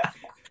 Yeah.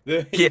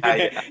 You're Yeah.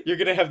 gonna you're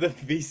gonna have the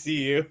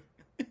VCU.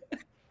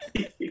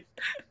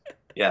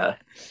 Yeah.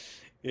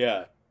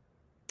 Yeah.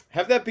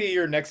 Have that be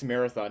your next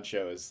marathon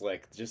show is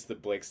like just the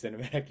Blake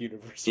Cinematic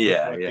Universe for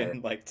Yeah. Yeah.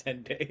 fucking like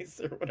 10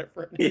 days or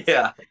whatever it is.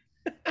 Yeah.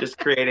 Just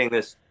creating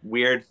this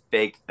weird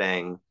fake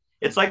thing.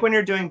 It's like Mhm. when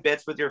you're doing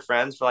bits with your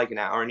friends for like an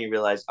hour and you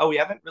realize, oh, we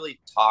haven't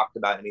really talked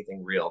about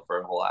anything real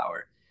for a whole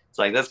hour. It's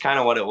like that's kind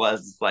of what it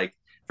was. It's like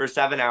for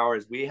 7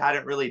 hours, we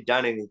hadn't really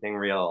done anything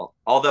real,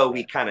 although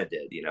we Right. kind of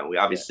did. We Yeah.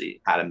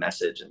 obviously had a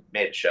message and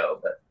made a show,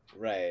 but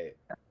Right.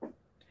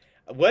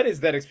 What is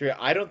that experience?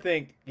 I don't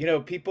think,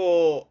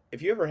 people,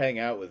 if you ever hang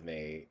out with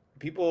me,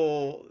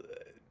 people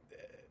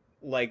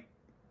like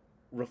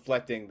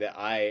reflecting that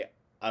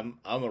I'm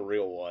a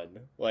real one.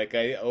 Like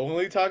I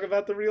only talk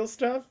about the real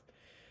stuff.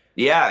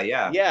 yeah,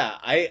 yeah, Yeah,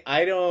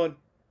 I don't.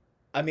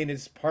 I mean,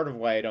 it's part of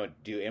why I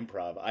don't do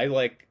improv. I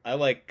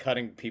like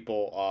cutting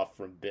people off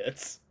from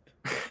bits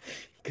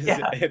because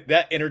yeah,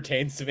 that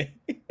entertains me.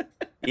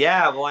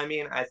 yeah. Well, I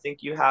mean, I think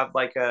you have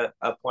like a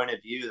point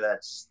of view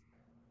that's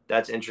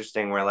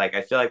interesting where like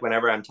I feel like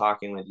whenever I'm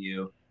talking with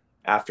you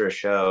after a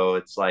show,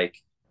 it's like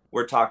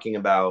we're talking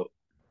about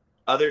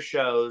other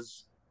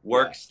shows, Yeah,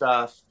 work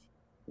stuff.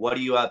 What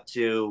are you up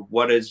to?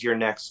 What is your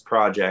next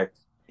project?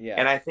 yeah,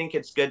 And I think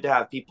it's good to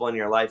have people in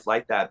your life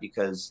like that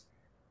because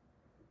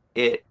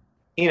it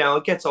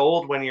gets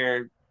old when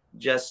you're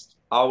just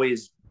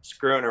always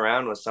screwing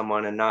around with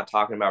someone and not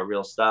talking about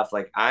real stuff.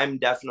 Like I'm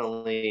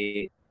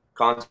definitely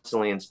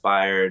constantly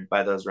inspired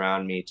by those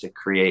around me to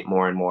create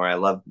more and more. I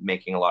love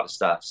making a lot of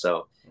stuff.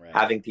 So right.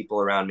 having people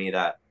around me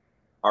that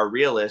are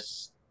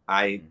realists,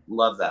 I Mhm.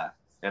 love that.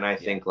 And I Yeah,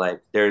 think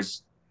like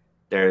there's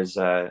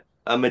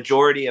a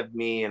majority of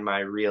me in my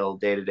real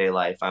day-to-day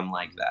life. I'm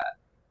like mhm. that,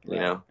 you Right,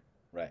 know?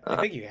 right. I Uh,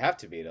 think you have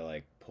to be to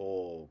like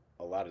pull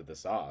a lot of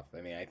this off.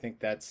 I mean, I think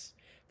that's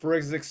for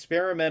as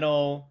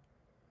experimental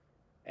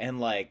and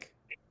like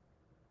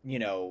you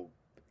know,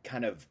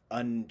 kind of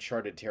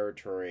uncharted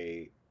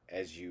territory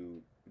as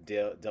you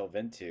delve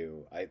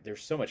into.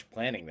 There's so much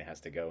planning that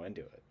has to go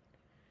into it.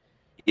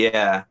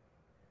 yeah.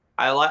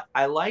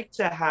 I like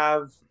to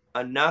have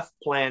enough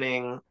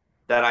planning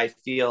that I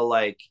feel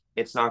like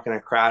it's not going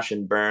to crash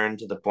and burn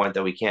to the point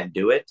that we can't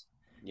do it.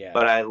 Yeah,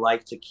 But I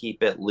like to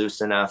keep it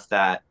loose enough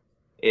that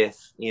if,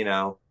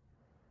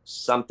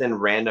 something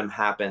random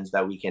happens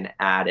that we can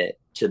add it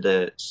to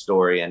the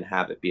story and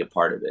have it be a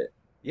part of it.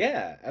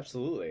 yeah,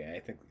 absolutely. And I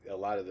think a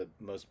lot of the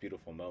most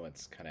beautiful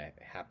moments kind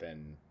of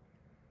happen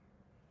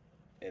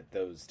at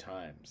those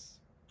times.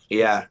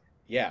 Because, Yeah.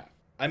 yeah,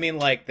 I mean,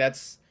 like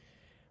that's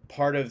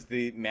part of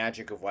the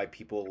magic of why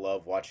people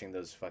love watching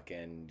those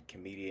fucking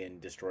comedian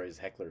destroys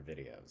heckler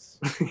videos.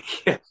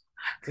 yeah.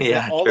 Because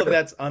that Yeah, all of true.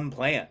 that's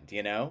unplanned.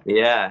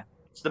 Yeah.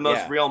 It's the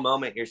most Yeah, real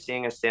moment. You're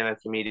seeing a stand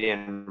up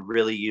comedian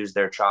really use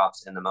their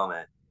chops in the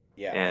moment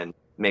yeah, and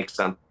make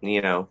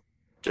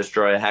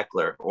destroy a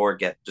heckler or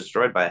get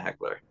destroyed by a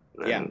heckler.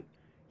 yeah. And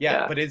Yeah,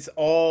 yeah. but it's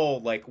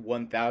all like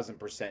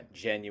 1000%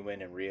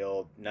 genuine and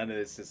real. None of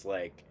this is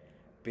like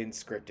been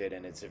scripted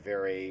and it's a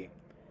very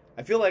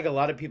I feel like a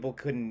lot of people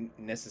couldn't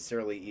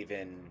necessarily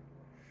even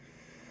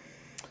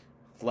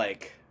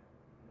like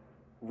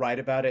write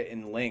about it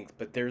in length,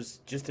 but there's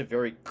just a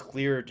very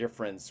clear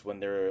difference when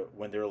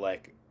they're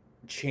like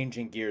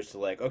changing gears to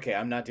like, okay,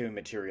 I'm not doing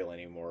material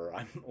anymore.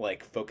 I'm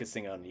like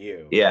focusing on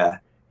you. Yeah.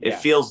 It Yeah.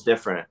 feels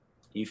different.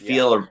 You Yeah.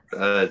 feel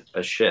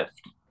a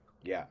shift.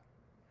 Yeah.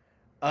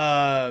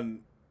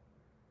 Um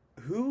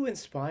who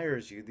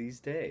inspires you these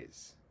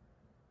days?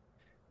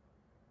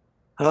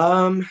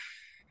 Um,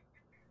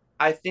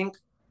 I think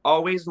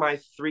always my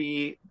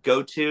three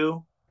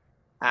go-to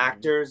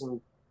Mhm. actors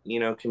and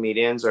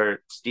comedians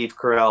are Steve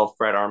Carell,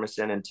 Fred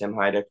Armisen, and Tim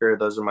Heidecker.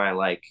 Those are my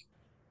like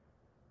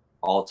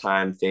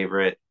all-time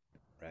favorite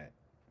Right.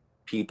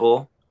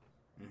 people.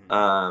 Mhm.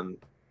 Um,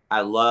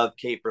 I love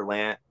Kate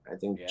Berlant. I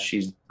think Yeah.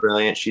 she's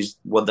brilliant. She's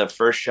the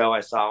first show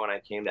I saw when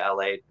I came to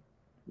LA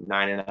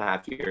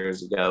 9.5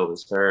 years ago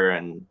was her,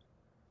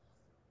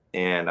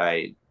 and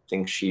I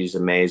think she's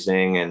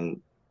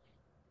amazing.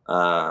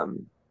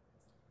 Um,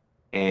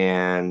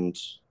 and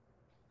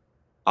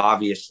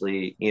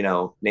obviously,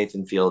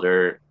 Nathan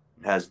Fielder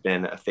has Mhm.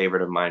 been a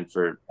favorite of mine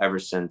for ever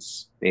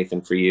since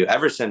Nathan for You,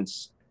 ever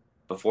since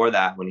before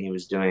that when he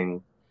was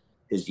doing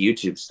his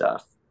YouTube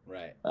stuff.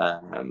 Right.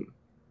 Um,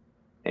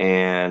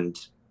 and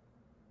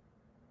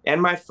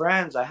and my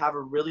friends, I have a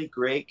really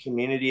great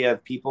community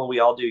of people. We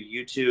all do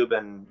YouTube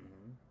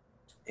Mhm.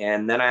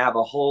 and then I have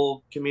a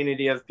whole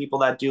community of people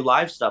that do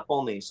live stuff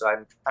only. So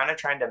I'm kind of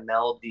trying to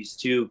meld these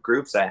two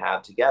groups I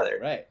have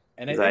together. Right.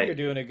 And I Because think I you're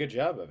doing a good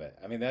job of it.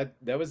 I mean that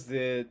was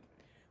the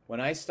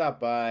when I stopped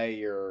by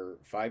your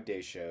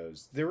 5-day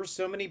shows, there were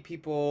so many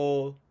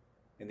people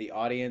in the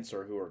audience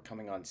or who were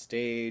coming on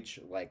stage.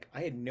 Like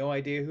I had no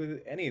idea who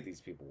any of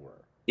these people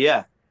were.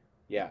 yeah,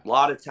 Yeah. a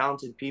lot of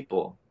talented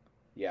people.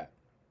 Yeah.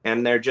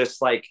 And they're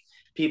just like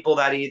people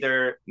that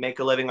either make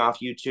a living off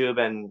YouTube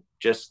and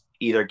just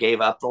either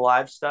gave up the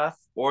live stuff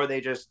or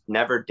they just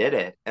never did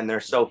it and they're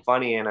so Mhm.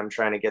 funny and I'm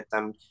trying to get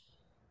them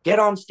get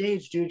on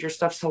stage, dude. Your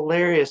stuff's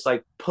hilarious.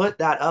 Like put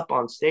that up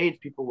on stage.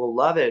 People will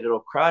love it. It'll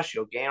crush.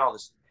 You'll gain all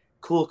this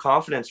cool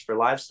confidence for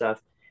live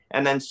stuff.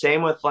 And then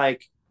same with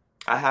like,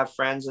 I have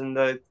friends in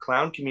the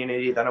clown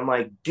community that I'm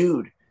like,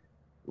 dude,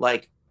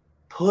 like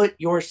put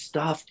your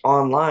stuff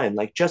online.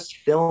 Like just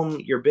film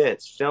your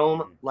bits. Film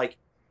Mhm. like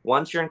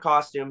once you're in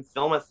costume,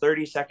 film a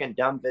 30-second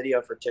dumb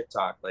video for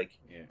TikTok. Like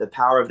Yeah. the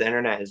power of the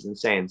internet is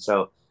insane.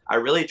 So I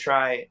really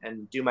try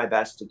and do my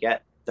best to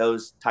get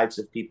those types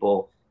of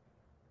people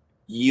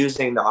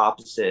using the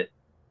opposite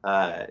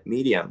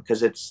medium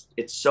because it's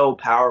so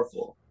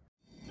powerful.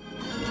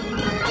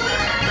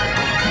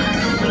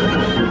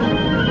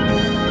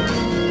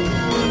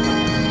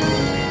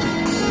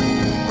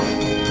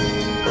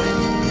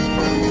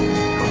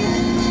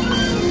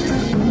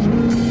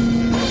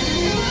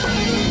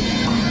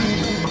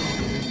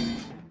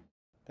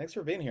 Thanks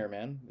for being here,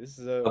 man. This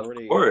is Of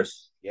already,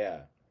 course.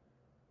 yeah,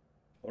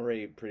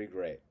 already pretty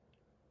great.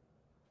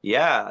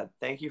 Yeah,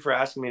 thank you for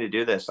asking me to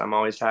do this. I'm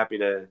always happy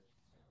to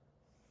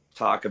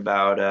talk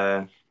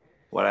about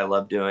what I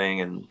love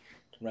doing, and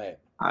Right.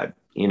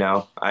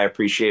 I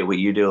appreciate what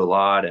you do a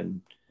lot,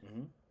 and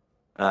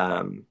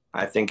Hmm.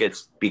 I think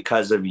it's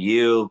because of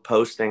you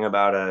posting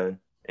about an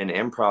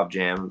improv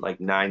jam like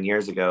 9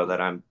 years ago that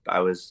I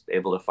was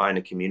able to find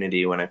a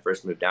community when I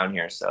first moved down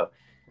here. So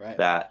Right.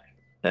 that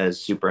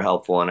is super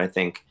helpful, and I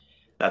think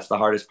that's the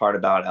hardest part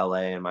about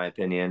LA, in my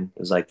opinion,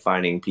 is like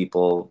finding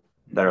people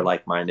that are Hmm.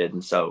 like-minded,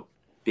 and so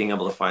being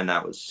able to find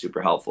that was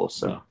super helpful.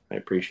 So I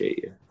appreciate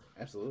you.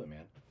 Absolutely,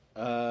 man.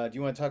 Do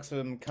you want to talk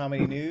some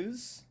comedy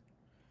news?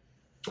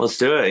 Let's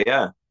do it.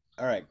 Yeah.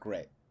 All right,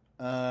 great.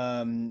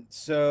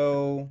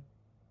 So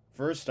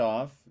first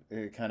off,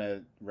 kind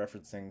of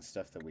referencing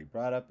stuff that we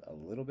brought up a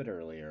little bit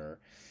earlier,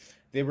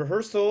 the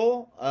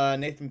rehearsal,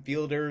 Nathan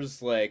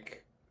Fielder's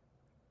like,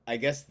 I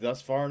guess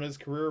thus far in his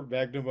career,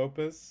 magnum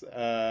opus,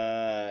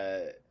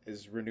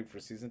 is renewed for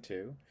season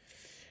 2,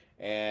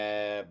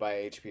 and by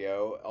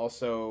HBO.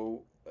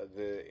 Also,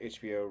 the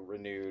HBO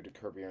renewed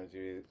Curb Your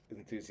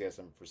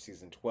Enthusiasm for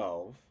season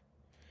 12.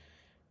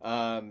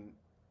 Um,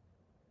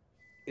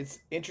 it's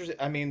interesting.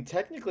 I mean,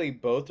 technically,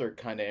 both are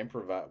kind of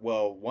improvised.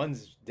 Well,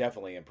 one's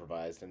definitely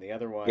improvised, and the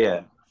other Yeah.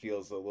 one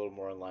feels a little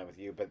more in line with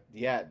you. But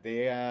yeah,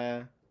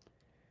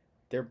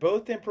 they're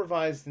both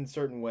improvised in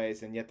certain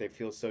ways, and yet they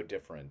feel so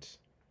different.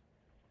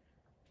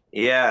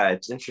 Yeah,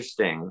 it's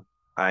interesting.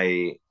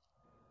 I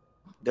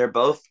They're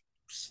both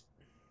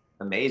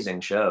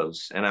amazing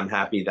shows, and I'm Right.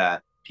 happy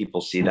that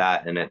people see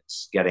that and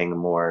it's getting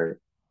more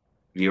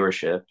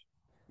viewership.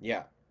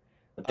 Yeah.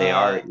 But they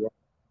are, Uh, yeah,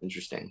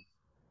 interesting.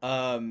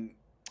 um,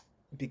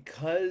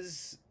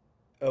 because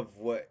of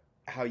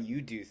how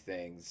you do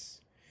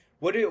things.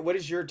 What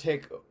is your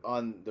take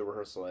on the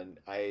rehearsal? And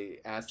I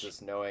asked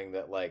this knowing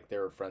that like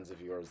there are friends of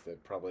yours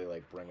that probably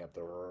like bring up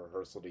the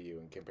rehearsal to you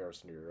in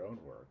comparison to your own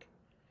work.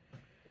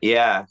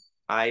 Yeah,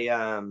 I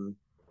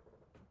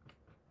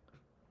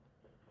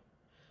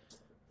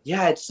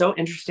yeah, it's so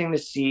interesting to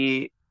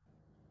see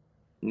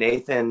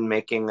Nathan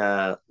making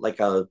a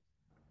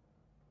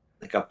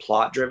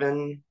plot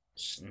driven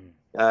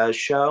Mm-hmm.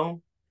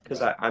 show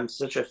because Right. I'm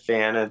such a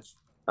fan of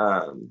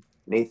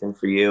Nathan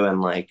For You,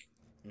 and like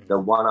the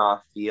Mm-hmm.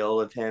 one-off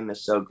feel of him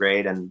is so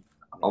great, and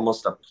Right.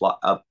 almost a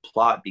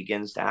plot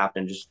begins to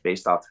happen just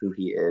based off who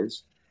he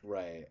is.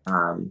 Right.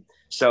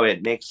 So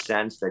it makes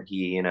sense that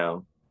he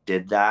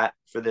did that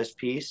for this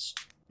piece.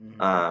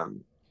 Mm-hmm.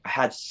 I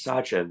had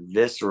such a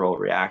visceral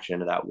reaction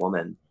to that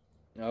woman.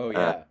 Oh uh,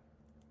 yeah.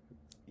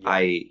 Yeah.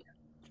 I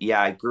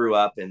Yeah, I grew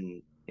up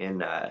in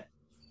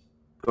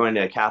going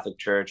to a Catholic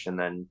church and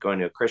then going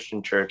to a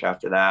Christian church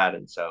after that,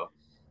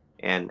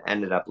 and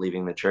ended up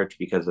leaving the church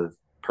because of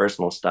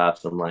personal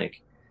stuff. And like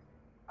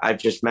I've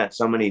just met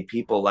so many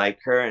people like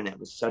her, and it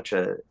was such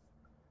a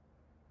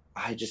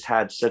I just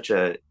had such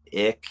a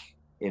ick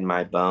in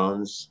my Mm-hmm.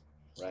 bones.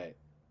 Right.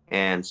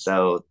 And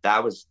so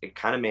it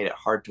kind of made it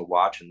hard to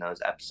watch in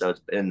those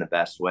episodes, but in the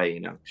best way.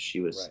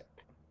 She was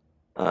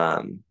Right.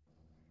 um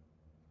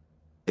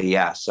but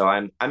yeah, so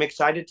I'm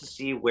excited to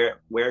see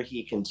where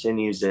he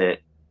continues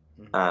it.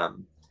 Mm-hmm.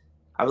 um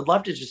I would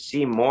love to just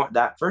see more.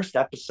 That first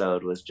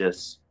episode was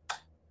just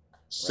Right.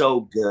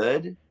 so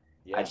good.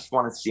 I Yeah. just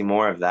want to see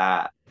more of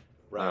that.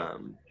 Right.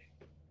 Um,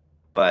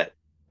 but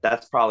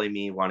that's probably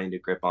me wanting to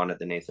grip onto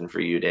the Nathan For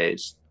You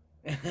days.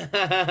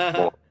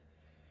 Well,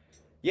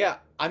 Yeah,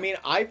 I mean,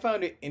 I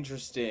found it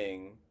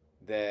interesting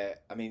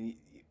that I mean,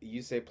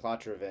 you say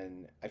plot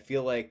driven. I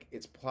feel like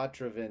it's plot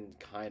driven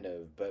kind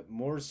of, but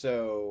more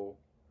so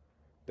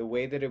the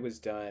way that it was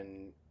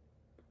done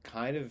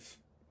kind of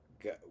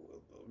got,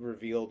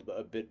 revealed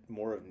a bit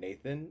more of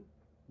Nathan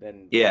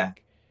than yeah,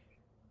 like,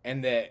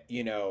 and that,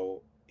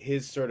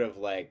 his sort of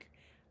like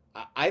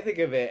I think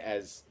of it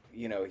as,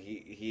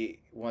 he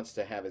wants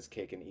to have his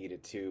cake and eat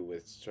it too,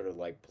 with sort of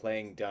like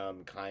playing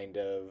dumb kind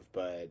of,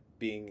 but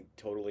being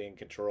totally in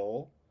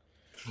control.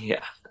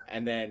 yeah,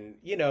 And then,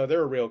 there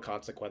are real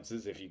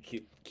consequences if you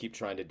keep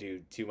trying to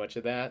do too much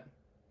of that.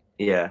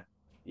 yeah,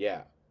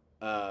 Yeah.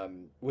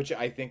 Which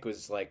I think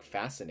was like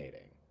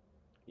fascinating,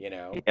 you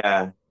know?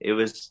 yeah. It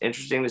was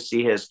interesting to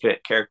see his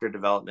character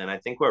development. I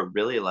think we're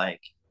really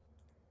like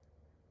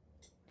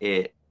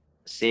it,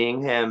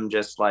 seeing him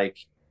just like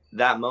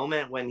that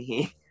moment when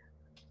he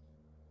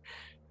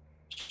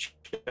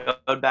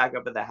showed back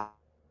up at the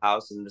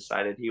house and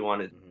decided he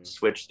wanted to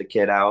switch the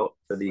kid out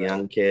for the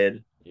young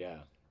kid. Yeah.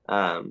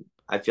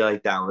 I feel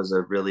like that was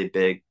a really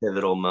big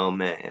pivotal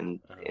moment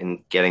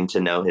in getting to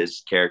know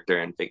his character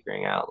and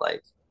figuring out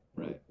like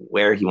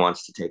where he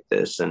wants to take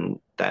this. And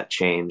that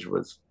change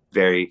was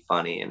very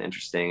funny and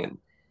interesting. And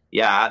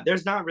yeah,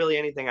 there's not really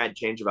anything I'd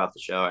change about the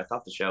show. I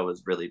thought the show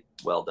was really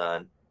well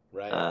done.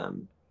 Right.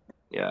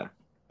 Yeah.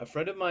 A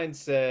friend of mine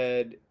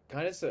said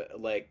kind of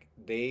like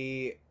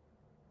they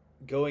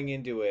going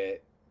into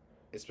it,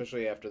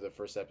 especially after the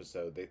first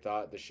episode, they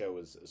thought the show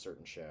was a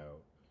certain show,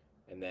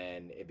 and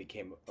then it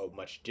became a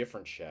much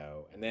different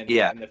show, and then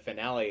Yeah. in the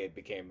finale, it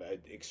became an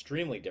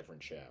extremely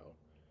different show.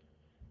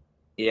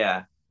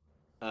 Yeah.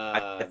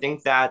 I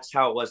think that's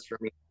how it was for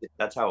me.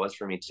 That's how it was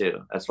for me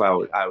too. That's why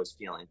I was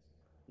feeling.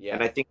 Yeah.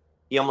 And I think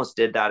he almost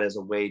did that as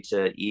a way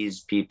to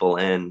ease people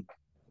in.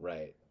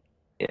 Right.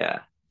 Yeah.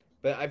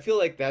 But I feel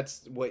like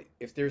that's what,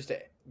 if there's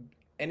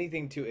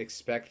anything to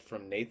expect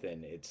from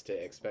Nathan, it's to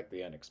expect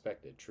the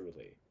unexpected,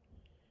 truly.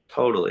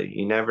 Totally.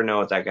 You never know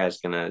what that guy's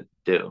gonna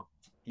do.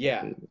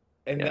 Yeah.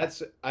 And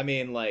that's, I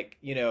mean, like,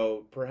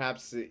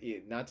 perhaps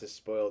not to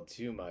spoil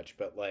too much,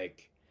 but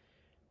like,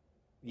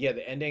 yeah,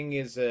 the ending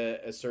is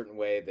a certain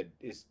way that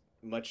is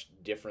much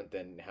different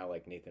than how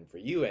like Nathan For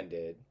You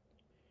ended.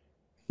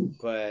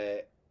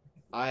 But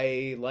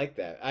I like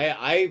that.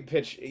 I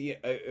pitch.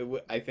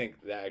 I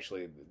think that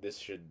actually this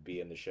should be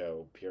in the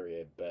show.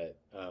 Period. But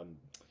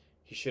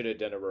he should have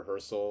done a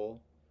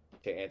rehearsal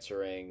to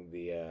answering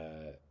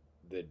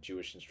the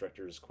Jewish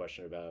instructor's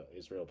question about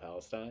Israel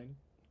Palestine.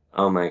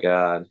 Oh my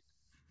God.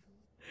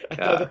 I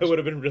thought that would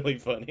have been really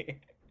funny.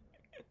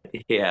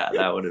 Yeah,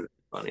 that would have been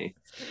funny.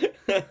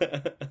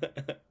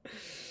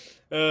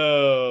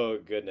 Oh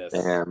goodness.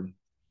 Damn.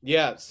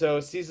 Yeah. So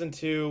season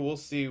 2, we'll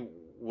see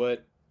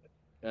what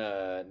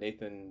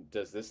Nathan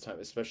does this time,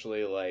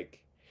 especially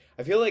like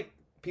I feel like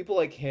people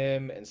like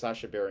him and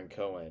Sacha Baron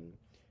Cohen,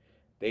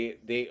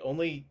 they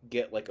only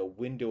get like a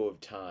window of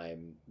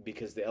time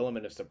because the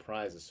element of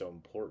surprise is so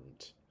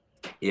important.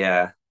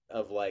 Yeah.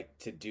 Of like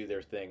to do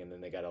their thing and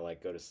then they gotta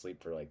like go to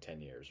sleep for like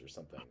 10 years or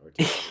something or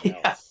do something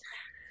else.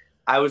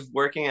 I was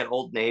working at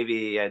Old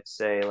Navy, I'd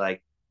say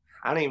like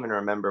I don't even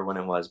remember when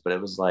it was, but it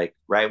was like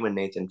right when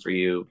Nathan For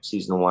You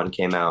season 1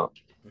 came out.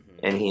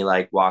 And he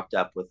like walked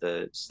up with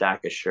a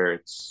stack of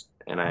shirts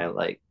and I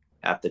like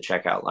at the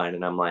checkout line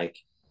and I'm like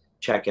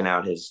checking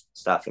out his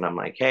stuff and I'm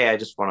like, hey, I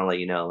just want to let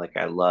you know, like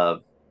I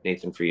love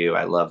Nathan For You.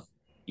 I love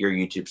your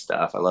YouTube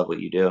stuff. I love what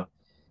you do.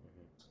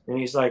 And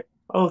he's like,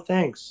 oh,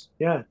 thanks.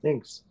 Yeah,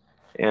 thanks.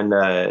 And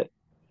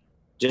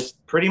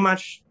just pretty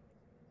much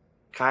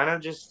kind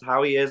of just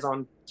how he is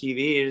on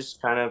TV,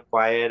 just kind of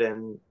quiet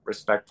and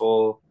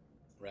respectful.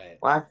 Right.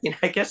 Well,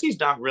 I guess he's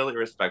not really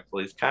respectful.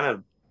 He's kind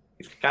of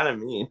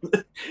mean,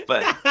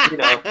 but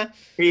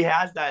he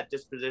has that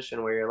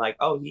disposition where you're like,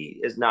 oh, he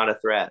is not a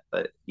threat,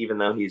 but even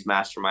though he's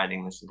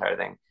masterminding this entire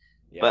thing.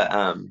 Yeah.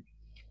 But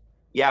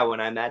yeah,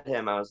 when I met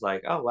him, I was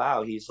like, oh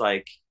wow, he's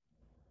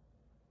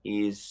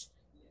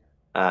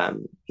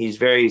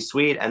very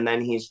sweet. And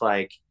then he's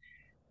like,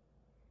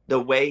 the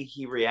way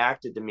he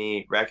reacted to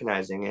me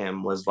recognizing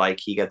him was like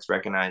he gets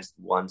recognized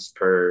once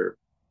per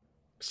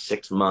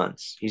 6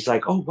 months. He's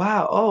like, oh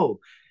wow, oh,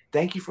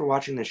 thank you for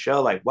watching the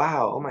show. Like,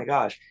 wow, oh my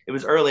gosh. It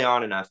was early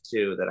on enough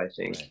too that I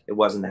think it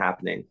wasn't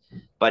happening.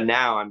 But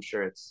now I'm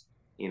sure it's,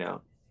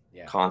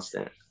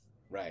 constant.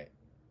 Right.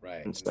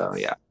 And so,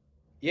 yeah.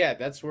 Yeah,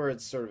 that's where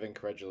it's sort of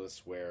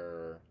incredulous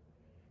where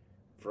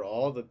for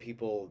all the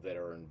people that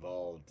are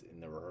involved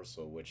in the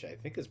rehearsal, which I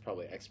think is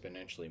probably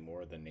exponentially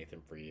more than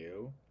Nathan For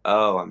You.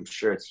 Oh, I'm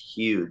sure it's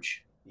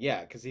huge.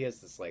 Yeah, because he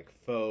has this like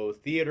faux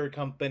theater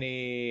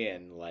company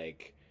and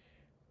like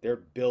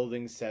they're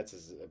building sets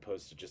as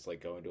opposed to just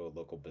like going to a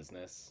local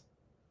business.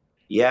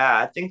 Yeah,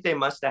 I think they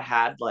must have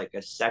had like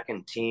a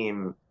second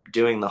team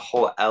doing the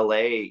whole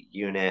LA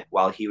unit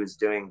while he was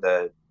doing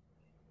the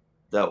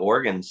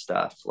Oregon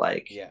stuff.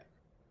 Like, yeah,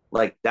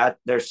 like that.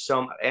 There's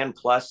so, and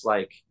plus,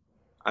 like,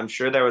 I'm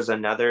sure there was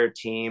another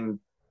team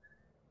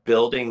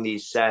building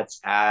these sets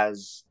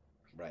as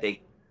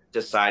they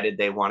decided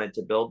they wanted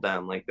to build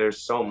them. Like,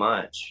 there's so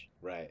much.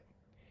 Right.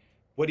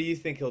 What do you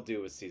think he'll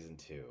do with season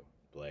 2,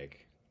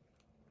 Blake?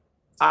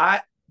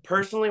 I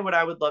personally, what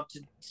I would love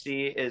to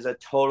see is a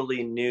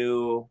totally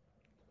new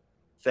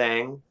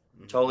thing,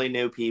 totally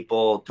new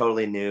people,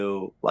 totally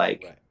new,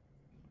 like,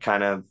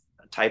 kind of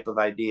type of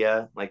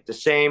idea. Like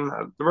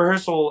the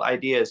rehearsal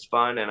idea is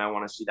fun and I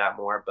want to see that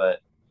more, but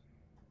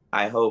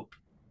I hope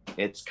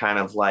it's kind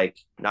of like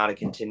not a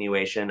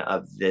continuation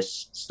of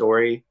this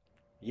story.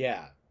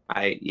 Yeah.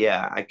 I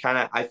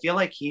feel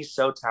like he's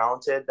so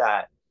talented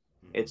that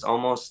it's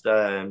almost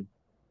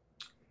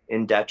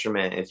in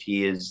detriment if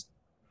he is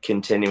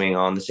continuing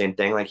on the same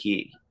thing. Like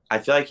I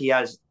feel like he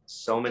has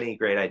so many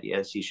great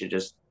ideas. He should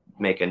just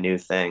make a new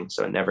thing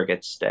so it never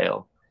gets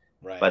stale.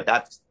 Right. But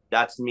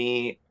that's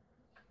me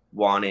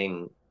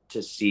wanting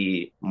to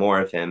see more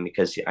of him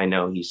because I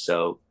know he's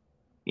so,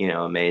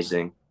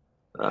 amazing.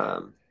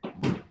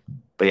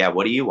 But But yeah,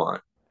 what do you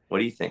want? What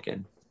are you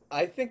thinking?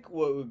 I think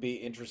what would be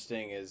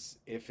interesting is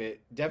if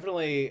it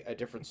definitely a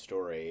different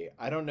story.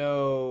 I don't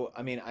know.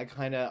 I mean, I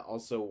kind of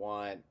also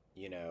want,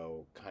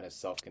 kind of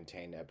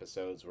self-contained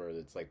episodes where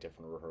it's like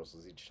different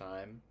rehearsals each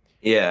time.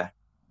 Yeah.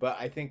 But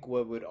I think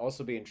what would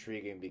also be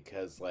intriguing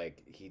because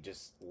like he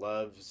just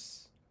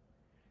loves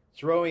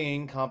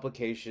throwing in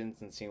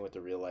complications and seeing what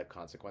the real life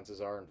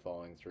consequences are and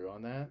following through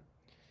on that.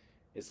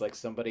 It's like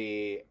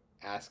somebody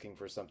asking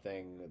for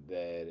something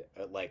that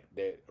like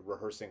they're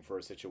rehearsing for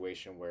a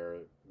situation where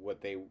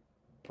what they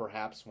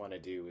perhaps want to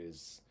do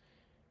is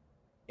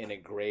in a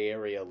gray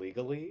area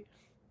legally.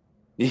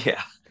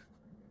 Yeah.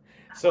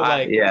 So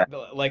Yeah.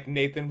 like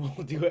Nathan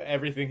will do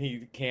everything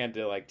he can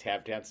to like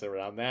tap dance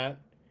around that.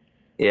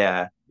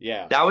 Yeah.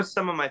 Yeah. That was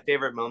some of my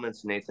favorite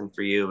moments, Nathan,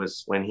 for you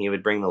was when he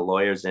would bring the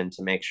lawyers in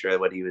to make sure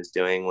what he was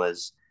doing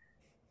was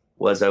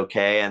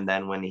okay, and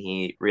then when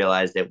he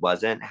realized it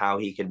wasn't, how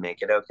he could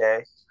make it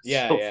okay.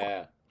 Yeah, So fun.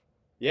 yeah.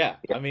 Yeah.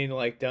 Yeah. I mean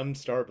like dumb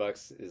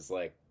Starbucks is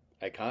like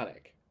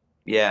iconic.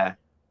 Yeah.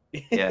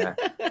 Yeah.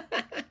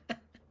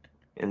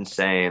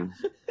 Insane.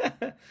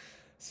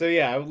 So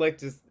yeah, I would like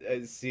to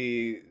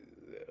see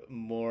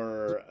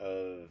more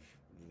of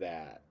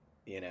that,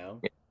 you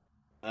know?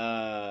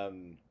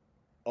 Um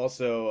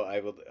Also,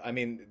 I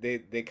mean,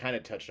 they kind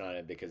of touched on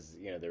it because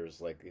there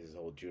was like his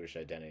whole Jewish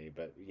identity,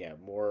 but yeah,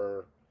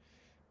 more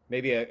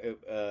maybe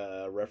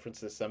a reference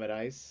to Summit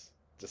Ice,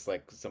 just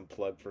like some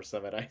plug for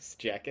Summit Ice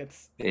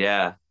jackets.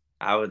 Yeah.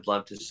 I would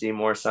love to see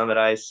more Summit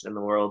Ice in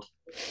the world.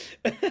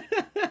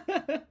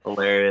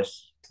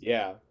 Hilarious.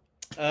 Yeah.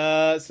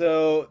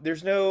 So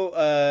there's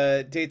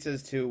no dates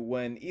as to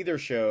when either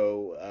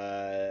show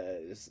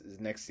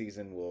next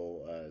season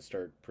will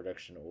start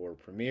production or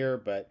premiere,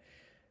 but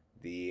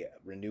the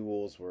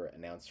renewals were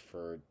announced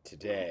for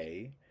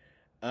today.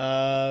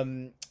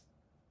 Um,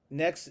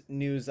 Next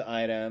news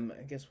item,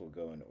 I guess we'll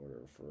go in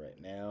order for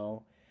right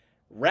now.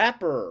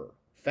 Rapper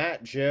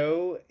Fat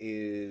Joe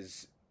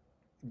is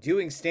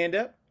doing stand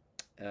up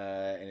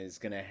and is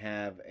going to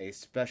have a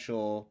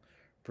special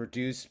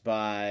produced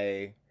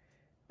by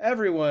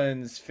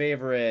everyone's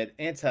favorite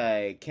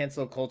anti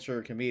cancel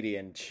culture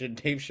comedian,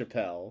 Dave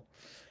Chappelle.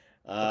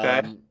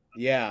 Okay.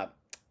 Yeah.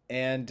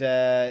 And,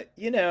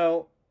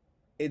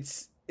 it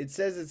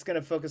says it's going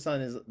to focus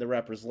on the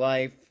rapper's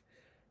life,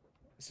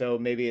 so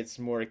maybe it's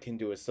more akin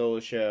to a solo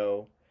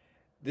show.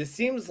 This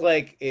seems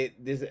like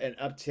there's an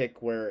uptick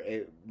where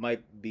it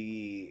might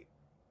be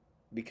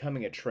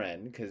becoming a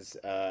trend because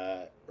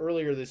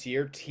earlier this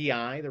year,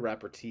 Ti, the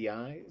rapper Ti,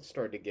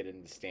 started to get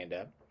into stand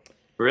up.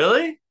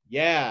 Really?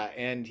 Yeah,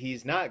 and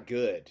he's not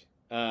good.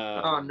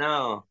 Oh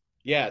no.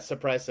 Yeah,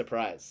 surprise,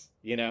 surprise.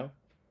 You know?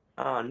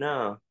 Oh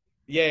no.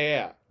 Yeah, yeah,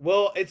 yeah.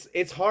 Well,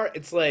 it's hard.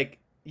 It's like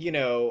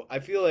I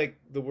feel like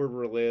the word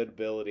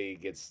relatability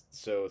gets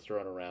so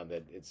thrown around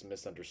that it's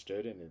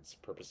misunderstood in its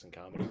purpose in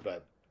comedy,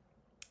 but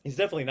he's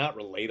definitely not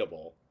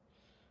relatable.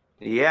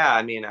 Yeah,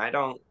 I mean, I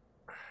don't.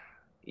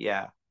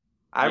 Yeah,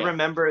 I Yeah.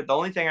 remember the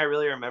only thing I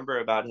really remember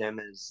about him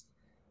is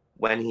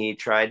when he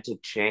tried to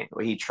change.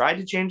 He tried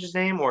to change his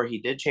name, or he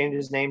did change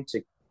his name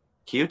to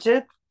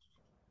Q-Tip,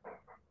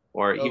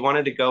 or he Oh,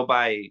 wanted to go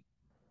by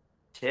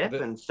Tip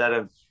the instead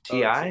of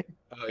oh Ti.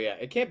 oh yeah,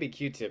 it can't be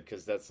Q-Tip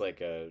because that's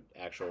like a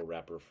actual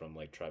rapper from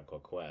like Tribe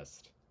Called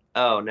Quest.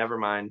 Oh, never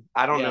mind.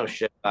 I don't know Yeah.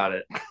 shit about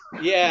it.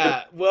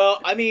 Yeah,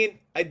 well, I mean,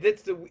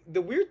 that's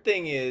the weird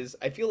thing is,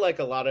 I feel like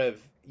a lot of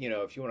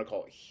if you want to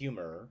call it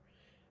humor,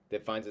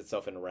 that finds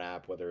itself in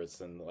rap, whether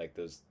it's in like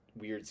those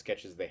weird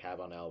sketches they have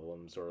on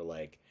albums or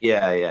like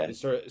Yeah, yeah, it's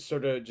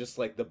sort of just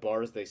like the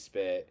bars they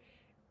spit.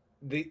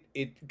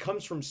 It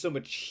comes from so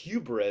much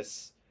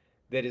hubris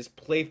that is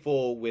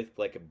playful with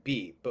like a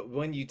beat, but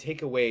when you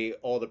take away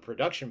all the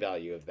production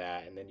value of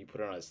that and then you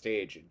put it on a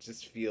stage, it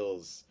just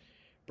feels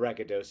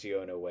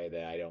braggadocio in a way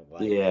that I don't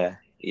like. yeah,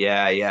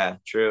 yeah, yeah.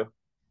 True.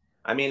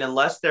 I mean,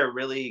 unless they're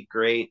really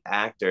great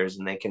actors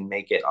and they can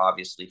make it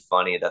obviously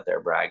funny that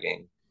they're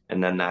bragging,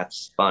 and then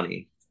that's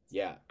funny.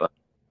 Yeah. But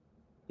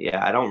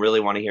yeah, I don't really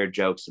want to hear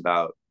jokes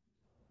about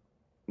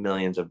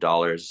millions of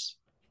dollars.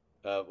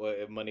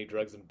 Money,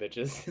 drugs, and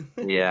bitches.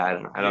 Yeah,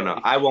 I don't know.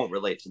 I won't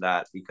relate to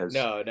that because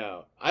No,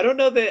 no. I don't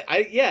know that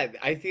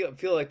I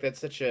feel like that's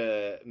such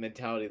a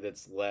mentality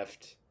that's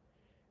left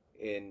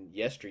in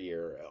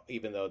yesteryear,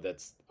 even though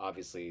that's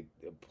obviously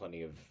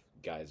plenty of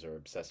guys are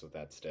obsessed with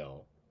that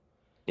still.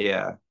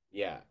 yeah.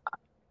 Yeah.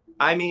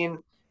 I mean,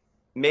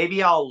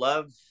 maybe I'll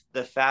love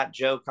the Fat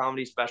Joe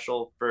comedy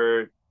special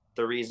for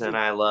the reason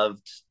I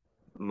loved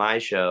my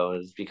show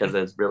is because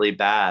it's really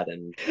bad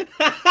and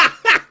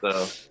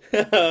so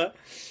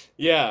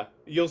Yeah,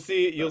 you'll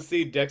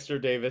see Dexter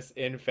Davis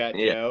in Fat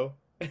yeah. Joe.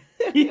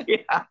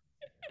 Yeah.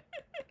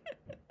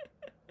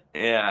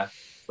 Yeah.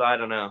 So I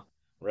don't know.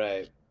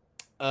 Right.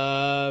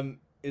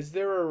 Is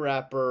there a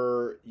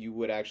rapper you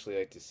would actually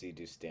like to see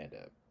do stand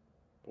up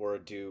or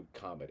do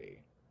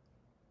comedy?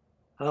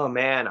 Oh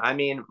man, I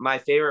mean, my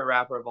favorite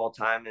rapper of all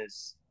time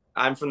is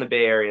I'm from the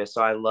Bay Area,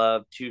 so I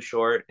love Too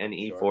Short and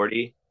Sure.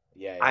 E40.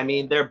 Yeah, yeah, I yeah.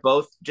 mean, they're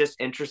both just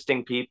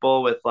interesting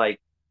people with like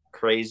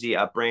crazy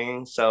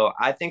upbringing. So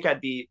I think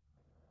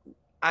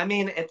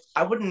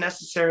I wouldn't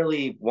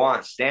necessarily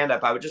want stand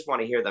up. I would just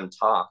want to hear them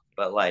talk.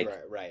 But like,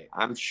 Right, right,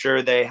 I'm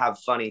sure they have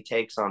funny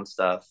takes on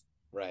stuff.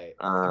 right.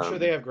 I'm sure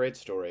they Um, have great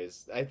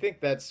stories. I think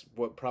that's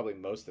what probably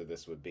most of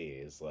this would be,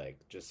 is like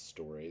just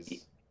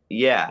stories.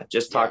 yeah,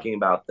 just Yeah. talking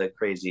about the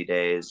crazy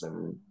days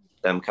and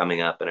them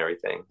coming up and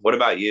everything. What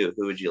about you?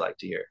 Who would you like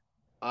to hear?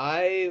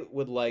 I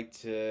would like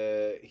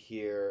to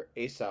hear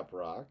Aesop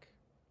Rock.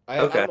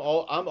 Okay. I'm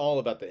all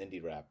about the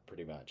indie rap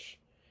pretty much.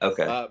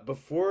 Okay.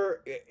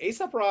 Before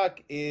Aesop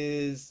Rock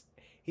is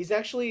he's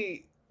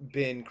actually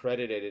been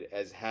credited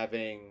as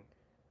having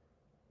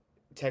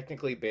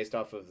technically based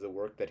off of the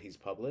work that he's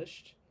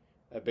published,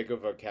 a bigger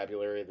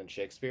vocabulary than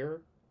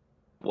Shakespeare.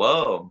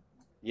 Whoa.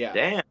 Yeah.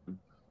 Damn.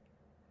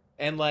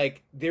 And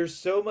like there's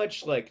so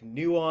much like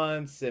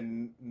nuance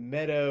and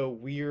meta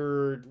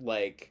weird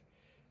like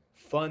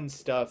fun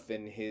stuff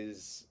in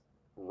his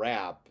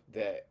rap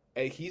that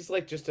he's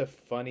like just a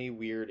funny,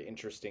 weird,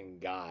 interesting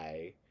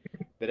guy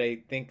that I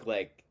think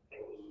like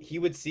he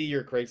would see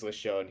your Craigslist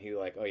show and he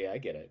like, "Oh yeah, I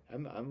get it.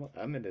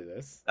 I'm into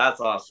this." That's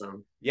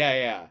awesome. Yeah,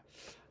 yeah.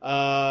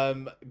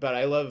 But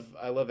I love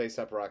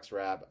A$AP Rock's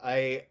rap.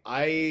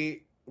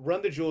 I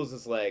Run the Jewels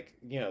is like,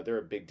 you know, they're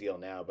a big deal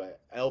now,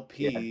 but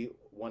Yeah. LP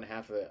one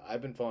half of it.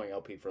 I've been following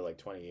LP for like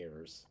 20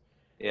 years.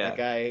 That Yeah.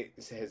 guy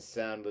has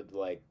sounded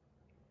like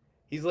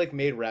he's like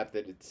made rap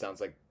that it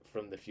sounds like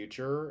from the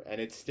future,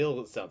 and it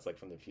still sounds like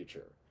from the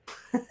future.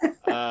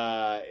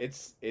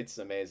 It's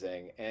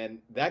amazing, and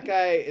that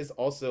guy is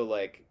also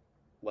like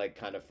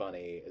kind of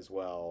funny as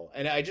well.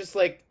 And I just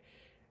like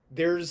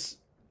there's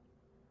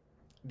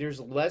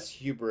less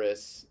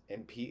hubris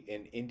in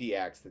indie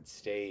acts that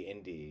stay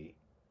indie.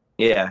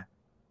 Yeah,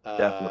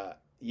 definitely.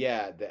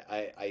 Yeah, that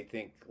I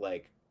think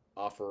like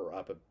offer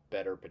up a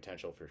better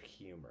potential for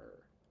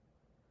humor.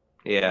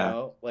 You Yeah.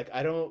 know, like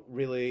I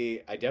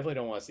definitely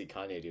don't want to see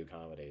Kanye do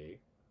comedy.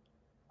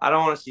 I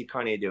don't want to see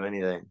Kanye do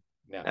anything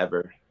No,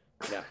 ever.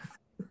 no.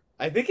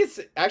 I think it's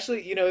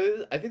actually, you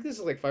know, I think this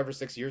is like 5 or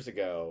 6 years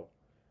ago.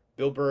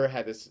 Bill Burr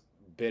had this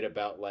bit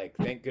about like,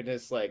 thank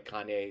goodness like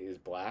Kanye is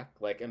black.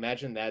 Like,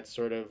 imagine that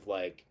sort of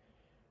like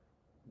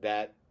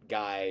that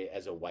guy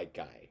as a white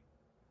guy,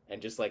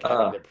 and just like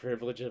having Uh, the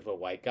privilege of a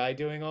white guy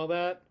doing all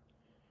that.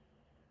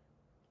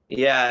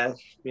 yeah,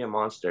 be a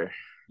monster.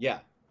 Yeah,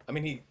 I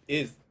mean he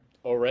is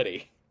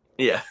already.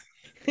 Yeah.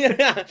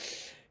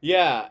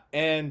 Yeah,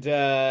 and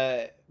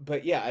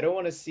but yeah, I don't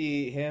want to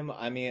see him.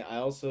 I mean,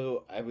 I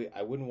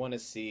wouldn't want to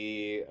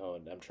see. Oh,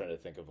 I'm trying to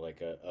think of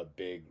like a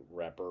big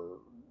rapper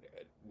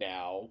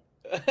now.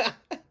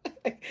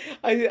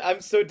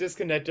 I'm so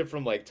disconnected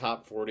from like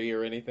top 40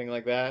 or anything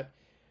like that.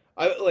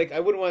 I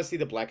wouldn't want to see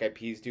the Black Eyed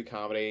Peas do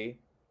comedy.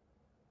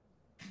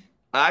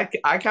 I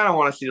kind of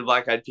want to see the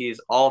Black Eyed Peas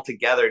all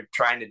together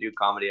trying to do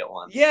comedy at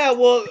once. Yeah,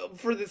 well,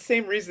 for the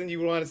same reason you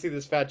would want to see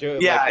this Fat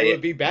Joe, like Yeah, it yeah,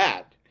 would be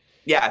bad.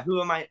 yeah.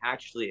 Who am I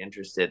actually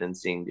interested in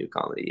seeing do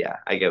comedy? Yeah,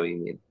 I get what you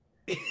mean.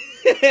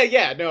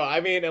 Yeah, no, I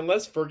mean,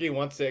 unless Fergie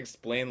wants to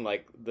explain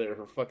like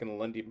her fucking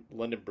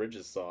London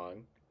Bridges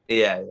song.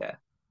 Yeah, yeah,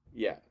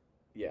 Yeah,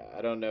 yeah,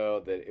 I don't know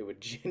that it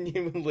would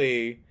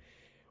genuinely,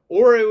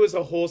 or it was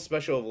a whole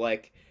special of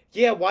like,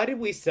 yeah, why did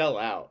we sell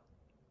out?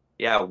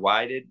 yeah.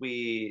 Why did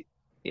we?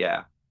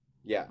 Yeah,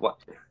 Yeah. what?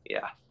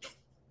 Yeah.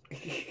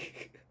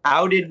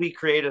 How did we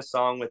create a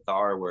song with the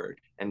R word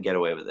and get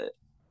away with it?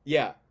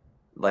 Yeah,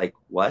 Like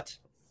what?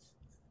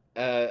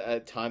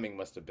 timing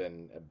must have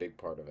been a big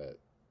part of it.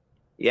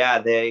 Yeah,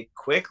 they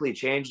quickly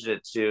changed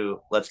it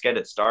to let's get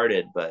it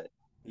started, but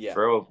Yeah.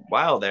 for a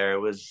while there it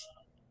was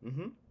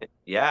Hmm.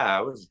 yeah,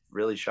 I was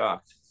really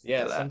shocked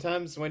Yeah, for that.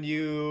 sometimes when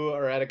you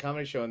are at a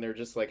comedy show and they're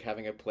just like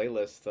having a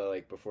playlist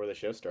like before the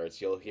show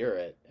starts, you'll hear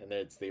it and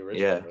it's the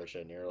original Yeah.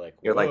 version. You're like,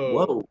 You're like,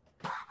 whoa. whoa.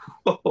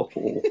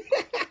 Whoa.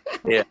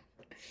 Yeah.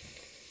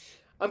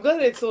 I'm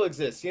glad it still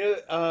exists. You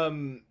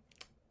know,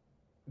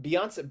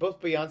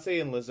 both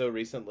Beyonce and Lizzo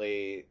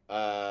recently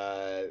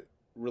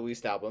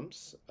released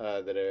albums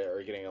that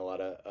are getting a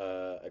lot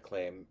of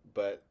acclaim,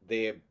 but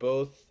they have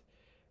both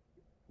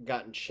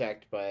gotten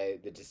checked by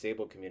the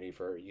disabled community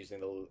for using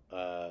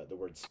the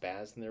word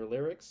spaz in their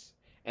lyrics,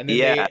 and then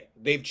Yeah.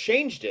 they've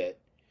changed it,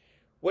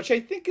 which I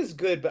think is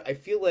good, but I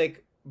feel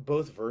like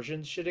both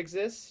versions should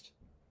exist,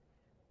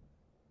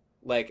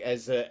 like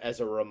as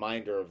a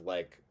reminder of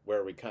like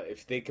where we come.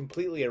 If they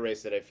completely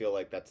erase it, I feel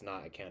like that's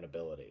not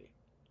accountability.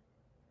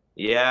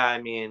 Yeah,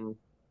 I mean,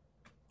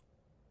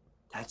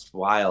 that's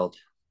wild.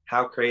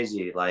 How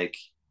crazy like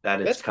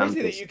that it's That's come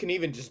crazy to. that you can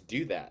even just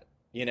do that,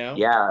 you know?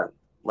 Yeah,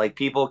 like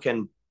people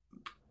can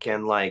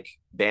like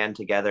band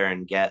together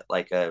and get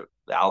like an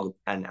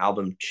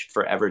album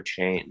forever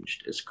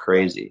changed is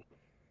Right. crazy.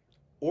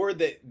 Or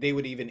that they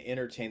would even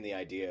entertain the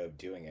idea of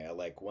doing it.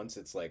 Like once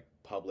it's like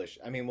published.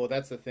 I mean, well,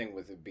 that's the thing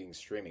with it being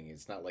streaming.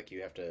 It's not like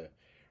you have to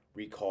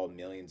recall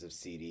millions of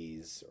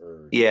CDs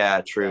or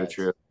Yeah, true, cassettes.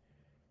 true.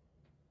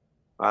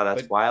 Wow,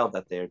 that's But wild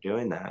that they're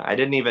doing that. I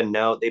didn't even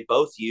know they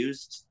both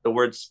used the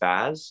word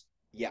spaz.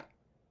 yeah,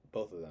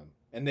 both of them.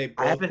 And they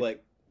I both haven't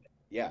like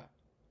yeah.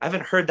 I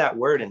haven't heard that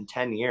word in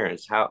 10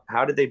 years.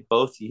 How did they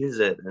both use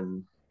it?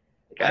 And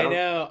like, I I don't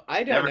know.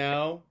 I don't never.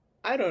 know.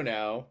 I don't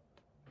know.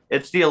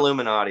 It's the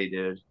Illuminati,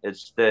 dude.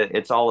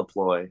 It's all a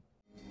ploy.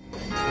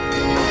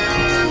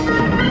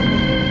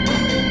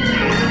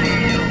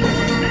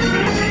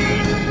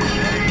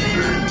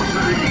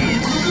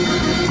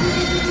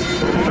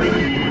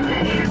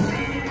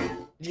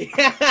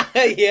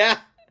 Yeah, yeah.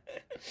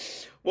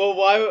 Well,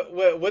 why?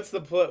 What's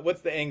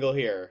the angle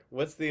here?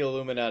 What's the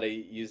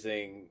Illuminati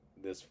using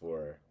this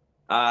for?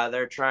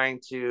 They're trying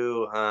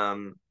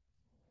to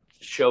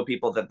show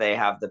people that they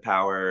have the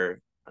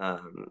power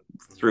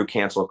through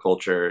cancel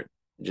culture.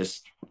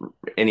 Just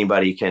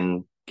anybody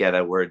can get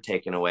a word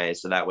taken away,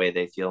 so that way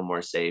they feel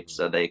more safe,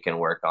 so they can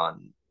work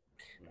on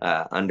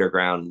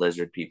underground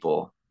lizard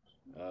people.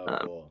 Oh, Um,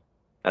 cool.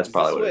 that's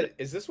probably what it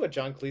is. Is this what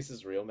John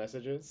Cleese's real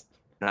message is?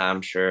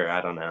 I'm sure.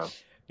 I don't know.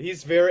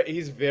 He's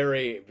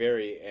very,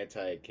 very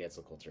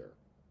anti-cancel culture.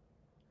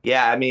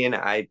 Yeah, I mean,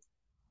 I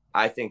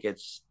think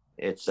it's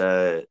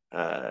a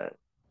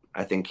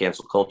I think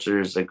cancel culture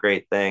is a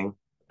great thing.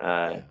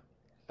 Uh, Yeah.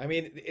 I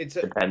mean,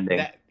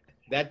 depending.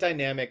 that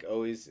dynamic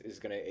always is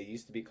gonna. It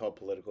used to be called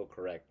political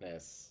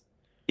correctness.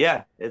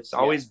 Yeah, it's Yeah,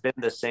 always been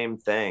the same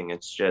thing.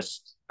 It's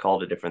just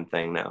called a different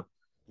thing now.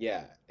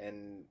 yeah,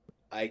 and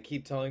I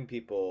keep telling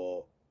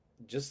people,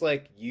 just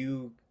like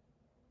you,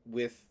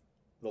 with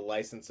the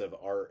license of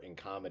art and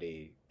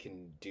comedy,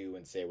 can do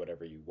and say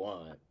whatever you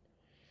want.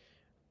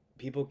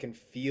 People can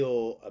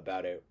feel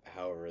about it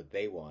however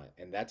they want,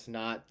 and that's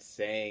not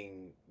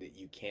saying that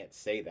you can't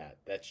say that.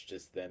 That's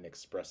just them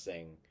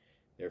expressing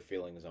their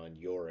feelings on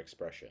your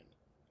expression.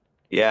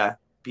 Yeah,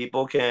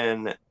 people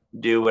can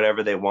do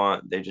whatever they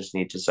want. They just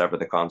need to suffer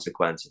the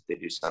consequence if they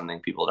do something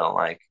people don't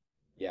like.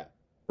 Yeah,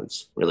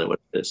 That's really what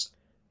it is.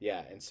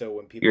 yeah. And so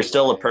when You're people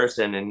still a whine,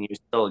 person and you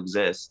still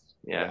exist.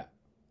 Yeah. yeah.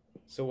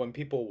 So when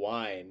people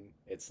whine,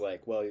 it's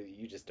like, well,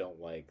 you just don't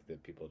like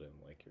that people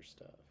didn't like your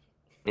stuff.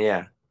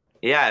 Yeah.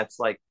 Yeah. It's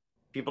like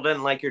people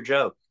didn't like your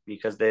joke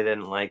because they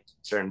didn't like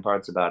certain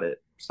parts about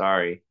it.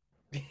 Sorry.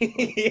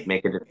 Like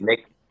make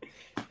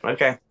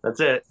okay, that's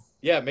it.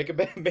 Yeah, make a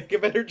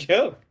better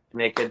joke.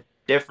 Make a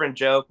different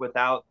joke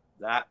without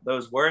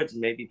those words,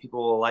 and maybe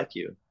people will like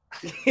you.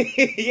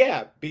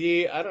 Yeah,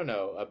 be I don't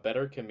know, a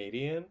better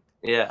comedian.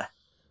 Yeah.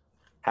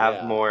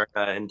 Have Yeah. more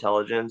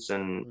intelligence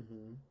and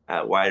Hmm.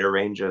 a wider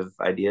range of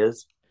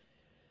ideas.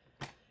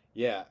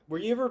 Yeah. Were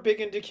you ever big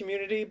into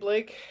Community,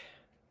 Blake?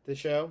 The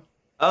show?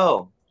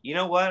 Oh, you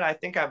know what? I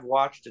think I've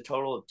watched a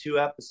total of 2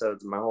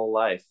 episodes in my whole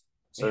life.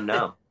 So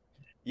no.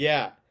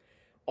 Yeah.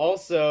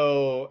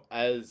 Also,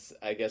 as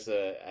I guess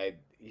I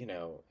don't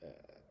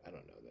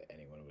know that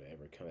anyone would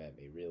ever come at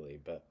me really,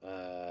 but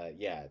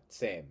yeah,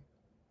 same.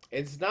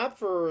 It's not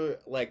for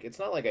like it's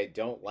not like I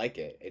don't like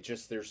it. It's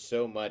just there's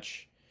so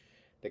much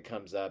that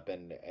comes up,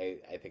 and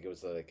I think it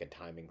was like a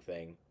timing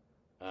thing.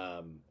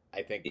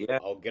 I think Yeah.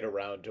 I'll get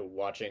around to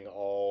watching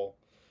all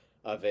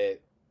of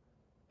it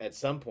at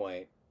some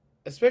point,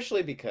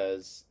 especially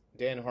because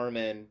Dan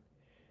Harmon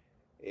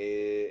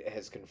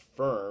has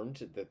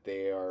confirmed that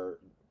they are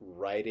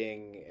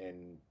writing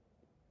and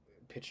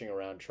pitching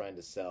around trying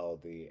to sell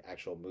the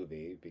actual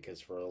movie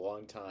because for a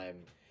long time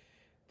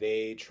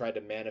they tried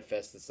to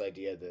manifest this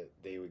idea that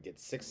they would get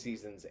 6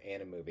 seasons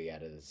and a movie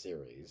out of the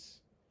series.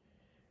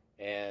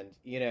 And,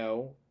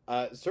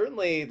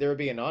 certainly there would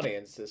be an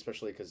audience,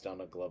 especially because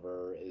Donald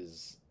Glover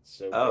is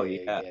so Oh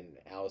big yeah. and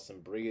Allison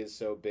Brie is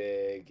so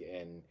big.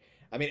 And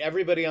I mean,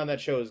 everybody on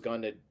that show has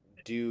gone to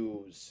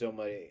do so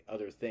many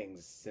other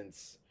things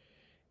since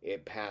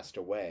it passed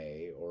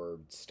away or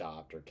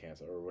stopped or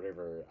canceled or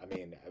whatever. I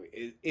mean,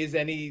 is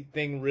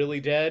anything really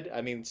dead?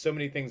 I mean, so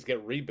many things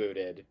get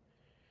rebooted.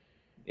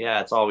 Yeah,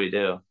 that's all we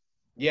do.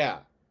 Yeah.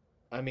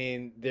 I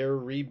mean, they're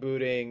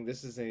rebooting.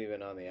 This isn't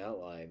even on the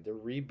outline. They're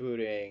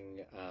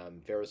rebooting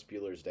Ferris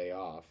Bueller's Day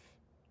Off.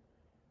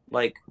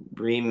 Like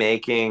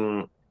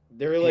remaking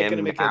They're like going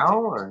to him make now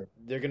or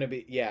they're going to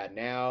be, yeah,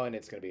 now, and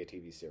it's going to be a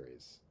TV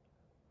series.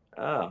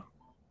 oh.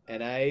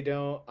 And I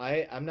don't,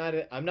 I'm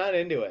not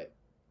into it.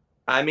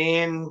 I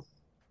mean,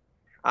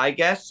 I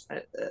guess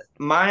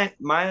my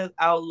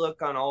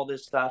outlook on all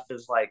this stuff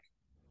is like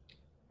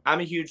I'm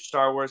a huge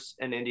Star Wars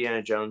and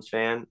Indiana Jones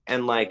fan,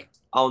 and Uh-huh. like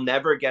I'll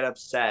never get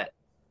upset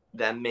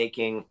them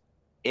making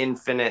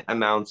infinite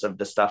amounts of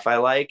the stuff I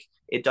like.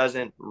 It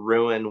doesn't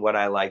ruin what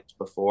I liked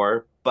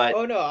before, but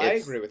Oh no, I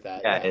it's agree with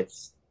that. yeah, Yeah.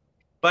 it's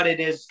but it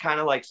is kind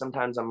of like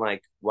sometimes I'm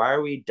like, why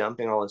are we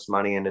dumping all this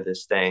money into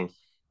this thing?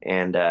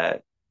 And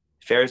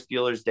Ferris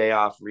Bueller's Day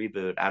Off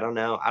reboot. I don't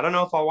know. I don't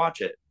know if I'll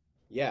watch it,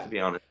 Yeah. to be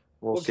honest.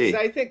 We'll Well, because see.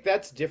 I think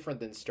that's different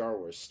than Star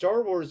Wars.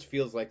 Star Wars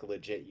feels like a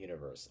legit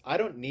universe. I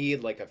don't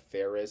need like a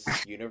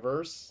Ferris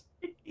universe.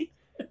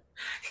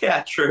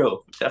 Yeah,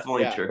 true.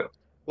 Definitely Yeah. true.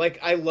 Like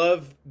I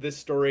love the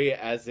story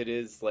as it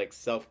is like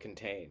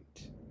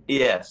self-contained.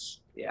 Yes.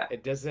 Yeah.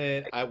 It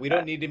doesn't we Uh,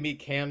 don't need to meet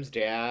Cam's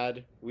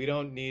dad. We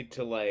don't need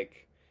to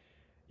like,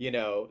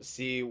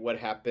 see what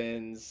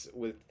happens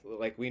with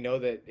like we know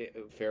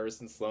that Ferris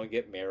and Sloane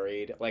get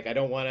married. Like I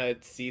don't want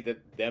to see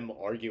that them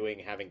arguing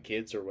having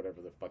kids or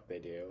whatever the fuck they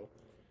do.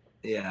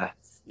 Yeah.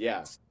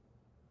 Yeah.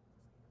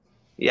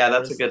 Yeah,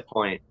 that's a Whereas good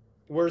point.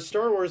 whereas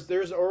Star Wars,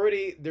 there's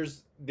already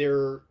there's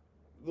there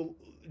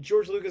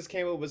George Lucas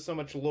came up with so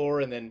much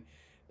lore, and then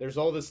there's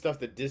all this stuff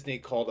that Disney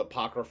called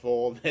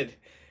apocryphal that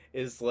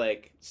is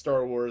like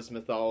Star Wars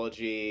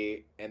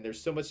mythology, and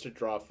there's so much to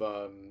draw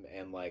from,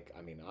 and like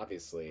I mean,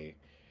 obviously,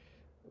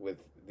 with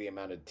the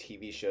amount of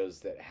TV shows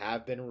that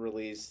have been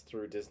released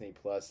through Disney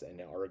Plus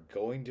and are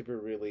going to be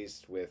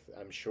released with,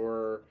 I'm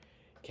sure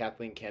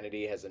Kathleen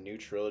Kennedy has a new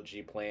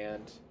trilogy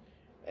planned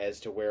as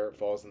to where it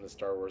falls in the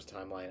Star Wars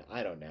timeline.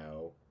 I don't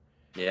know.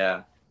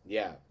 Yeah.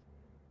 Yeah.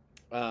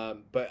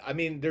 But I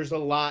mean, there's a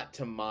lot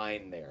to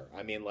mine there.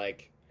 I mean,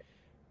 like,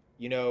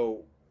 you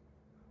know,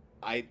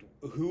 I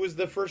who was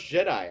the first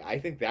Jedi? I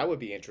think that would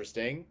be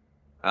interesting.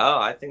 Oh,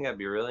 I think that'd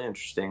be really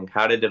interesting.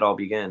 How did it all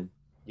begin?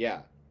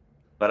 Yeah.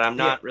 But I'm Yeah.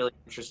 not really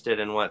interested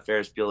in what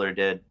Ferris Bueller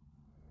did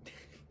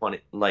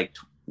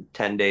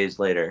 10 days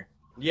later.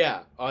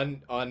 Yeah.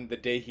 On the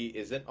day he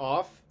isn't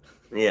off.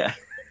 Yeah.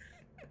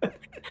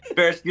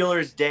 Ferris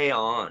Bueller's Day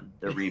On,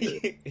 the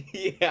reboot.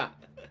 Yeah.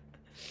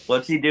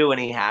 What's he do when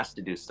he has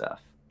to do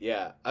stuff?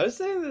 Yeah, I was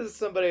saying this to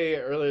somebody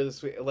earlier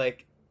this week.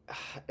 Like,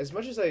 as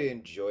much as I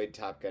enjoyed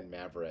Top Gun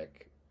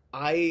Maverick,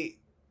 I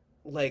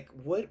like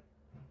what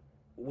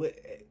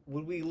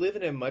would we live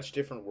in a much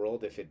different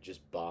world if it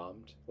just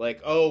bombed?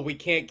 Like, oh, we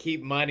can't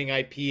keep mining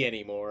IP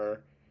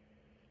anymore.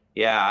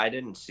 Yeah, I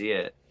didn't see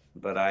it,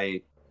 but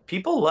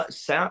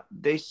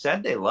they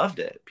said they loved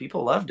it.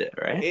 People loved it,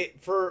 right?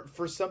 It for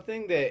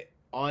something that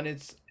on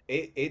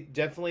it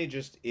definitely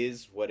just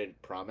is what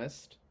it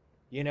promised.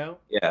 You know,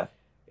 Yeah.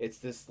 it's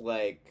this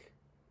like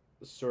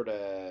sort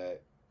of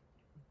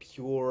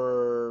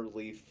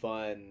purely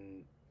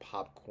fun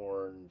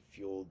popcorn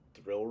fueled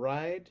thrill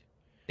ride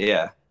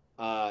Yeah.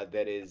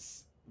 that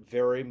is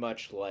very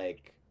much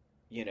like,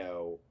 you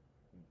know,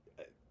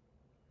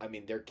 I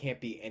mean, there can't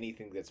be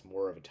anything that's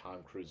more of a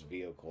Tom Cruise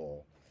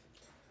vehicle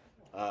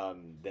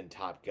than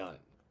Top Gun.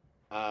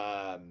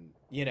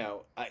 You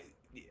know,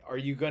 are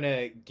you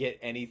gonna get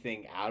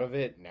anything out of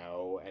it?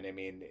 No. And I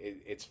mean,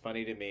 it's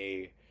funny to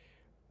me.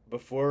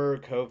 Before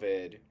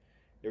COVID,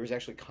 there was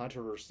actually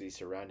controversy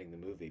surrounding the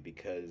movie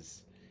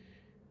because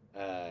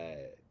uh,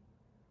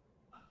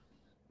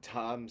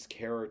 Tom's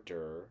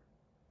character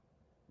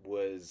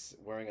was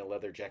wearing a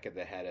leather jacket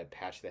that had a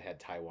patch that had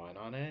Taiwan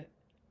on it,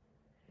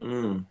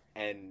 Mm.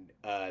 and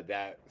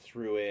that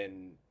threw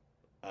in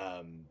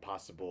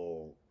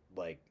possible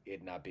like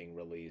it not being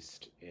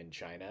released in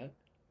China.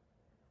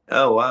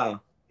 Oh,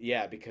 wow.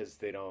 Yeah, because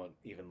they don't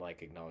even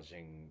like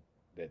acknowledging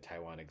that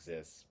Taiwan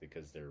exists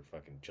because they're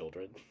fucking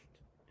children.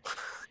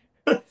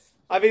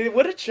 I mean,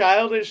 what a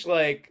childish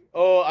like.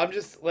 Oh, I'm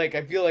just like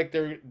I feel like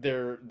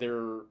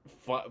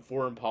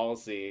foreign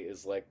policy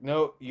is like,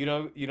 no, you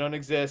don't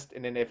exist,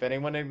 and then if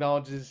anyone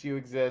acknowledges you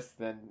exist,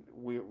 then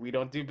we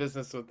don't do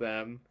business with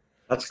them.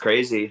 That's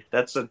crazy.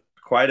 That's a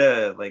quite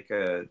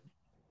a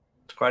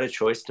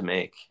choice to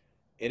make.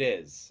 It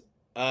is.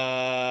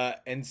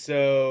 And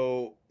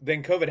so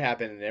then COVID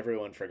happened, and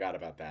everyone forgot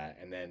about that,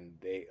 and then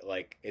they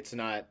like it's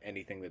not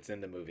anything that's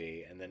in the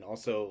movie, and then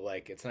also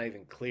like it's not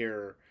even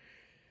clear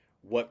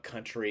what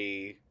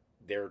country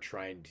they're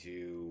trying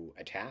to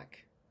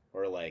attack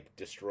or like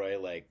destroy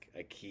like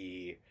a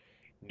key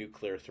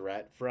nuclear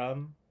threat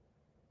from.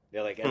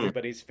 They're like Hmm.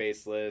 everybody's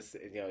faceless,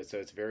 you know, so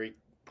it's very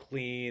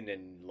clean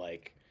and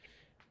like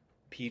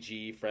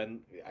PG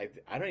friend.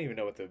 I don't even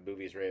know what the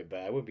movie's rated, but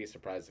I wouldn't be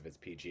surprised if it's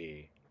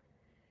PG.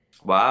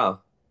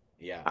 Wow.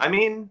 Yeah. I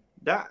mean,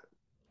 that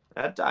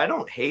I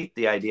don't hate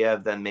the idea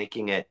of them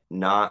making it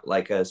not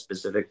like a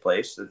specific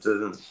place. It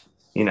doesn't,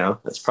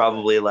 that's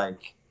probably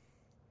like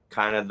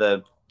kind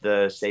of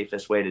the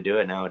safest way to do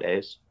it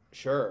nowadays.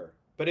 Sure.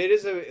 But it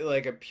is a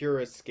like a pure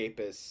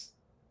escapist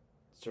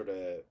sort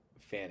of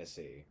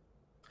fantasy.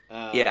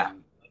 Yeah.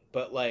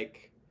 But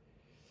like,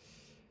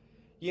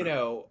 you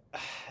know,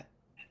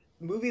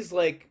 movies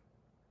like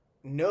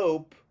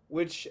Nope,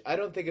 which I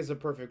don't think is a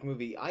perfect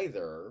movie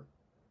either,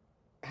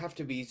 have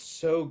to be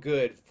so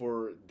good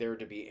for there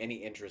to be any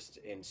interest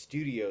in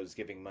studios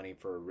giving money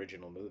for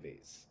original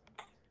movies.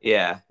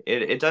 Yeah.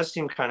 It does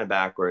seem kind of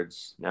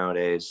backwards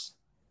nowadays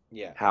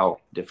Yeah.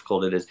 how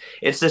difficult it is.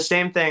 It's the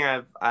same thing.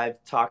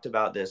 I've talked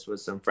about this with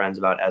some friends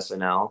about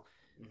SNL.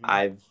 Hmm.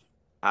 I've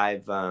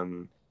I've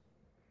um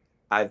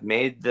I've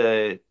made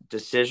the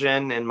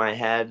decision in my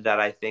head that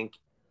I think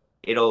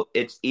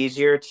it's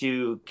easier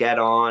to get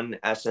on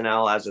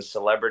SNL as a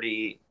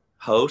celebrity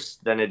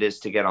host than it is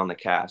to get on the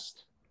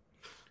cast.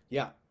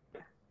 Yeah,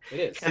 it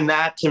is. And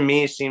that to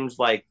me seems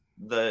like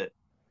the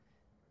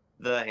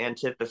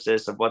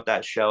antithesis of what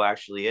that show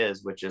actually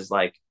is, which is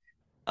like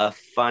a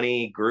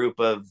funny group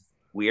of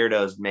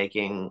weirdos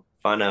making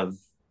fun of,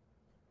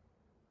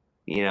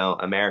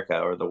 America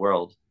or the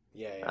world.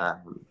 Yeah, yeah.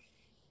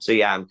 So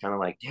yeah, I'm kind of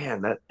like,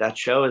 damn, that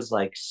show is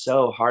like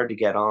so hard to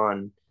get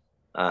on.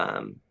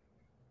 Um,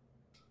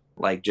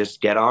 like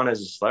just get on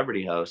as a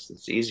celebrity host.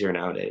 It's easier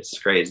nowadays. It's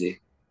crazy.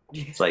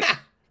 It's like,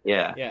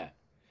 yeah, Yeah.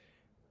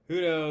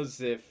 Who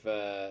knows if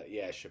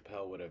yeah,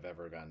 Chappelle would have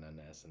ever gotten on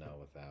SNL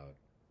without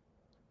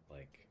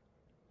like,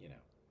 you know,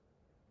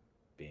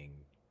 being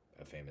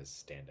a famous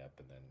stand-up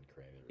and then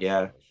creating a Yeah.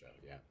 reality show.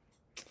 Yeah.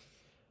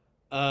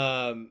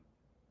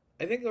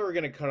 I think that we're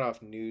gonna cut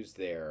off news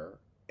there,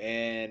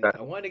 and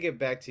I want to get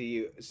back to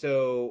you.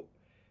 So,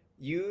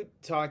 you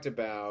talked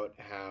about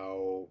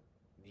how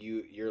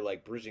you're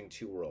like bridging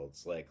two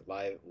worlds, like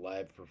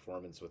live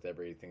performance with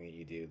everything that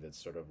you do. That's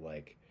sort of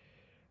like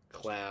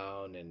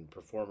clown and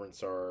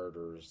performance art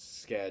or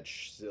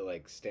sketch, so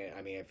like stand.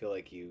 I mean, I feel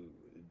like you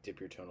dip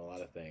your toe in a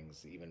lot of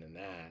things, even in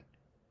that.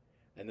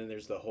 And then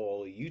there's the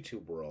whole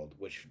YouTube world,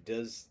 which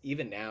does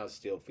even now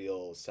still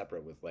feel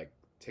separate with like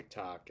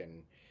TikTok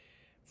and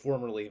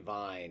formerly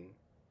Vine.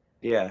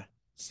 Yeah.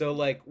 So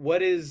like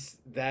what is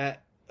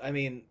that I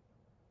mean,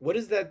 what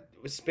does that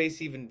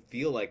space even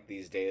feel like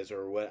these days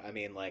or what I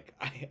mean like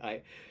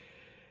I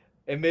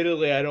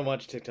admittedly I don't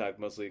watch TikTok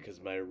mostly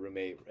because my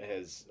roommate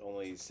has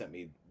only sent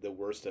me the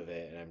worst of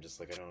it and I'm just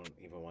like I don't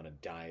even want to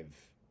dive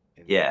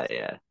in Yeah. this.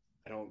 Yeah.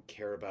 I don't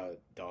care about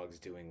dogs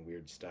doing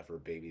weird stuff or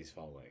babies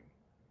falling.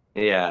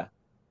 Yeah.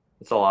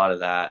 It's a lot of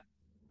that.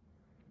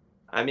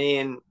 I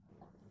mean,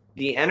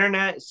 the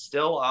internet is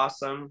still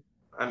awesome.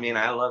 I mean,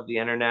 I love the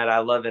internet. I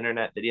love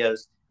internet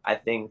videos. I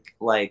think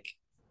like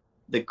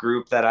the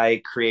group that I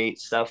create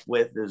stuff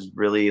with is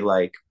really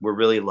like we're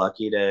really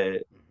lucky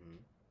to,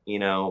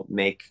 Mm-hmm.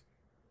 make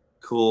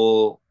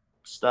cool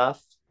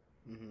stuff.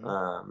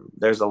 Mm-hmm.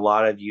 There's a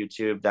lot of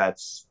YouTube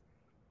that's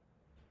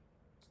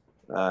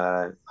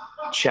uh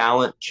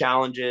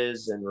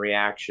challenges and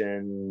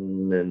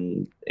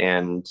reaction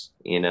and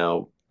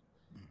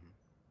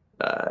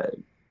uh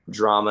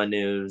drama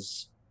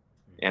news.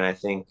 And I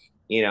think,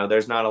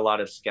 there's not a lot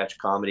of sketch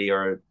comedy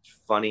or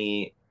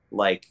funny,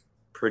 like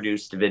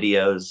produced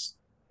videos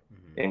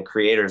Mm-hmm. and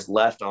creators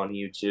left on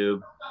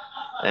YouTube.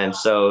 And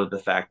so the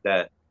fact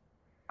that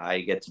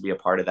I get to be a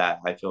part of that,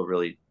 I feel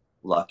really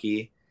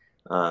lucky.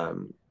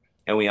 Um,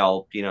 and we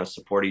all,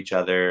 support each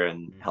other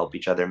and Mm-hmm. help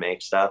each other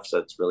make stuff. So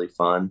it's really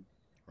fun.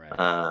 Right.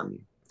 Um,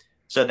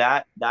 so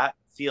that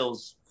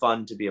feels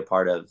fun to be a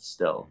part of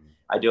still.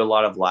 Mm-hmm. I do a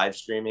lot of live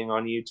streaming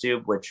on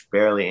YouTube, which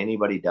barely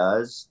anybody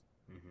does.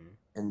 Mm-hmm.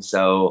 And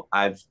so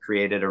I've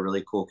created a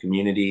really cool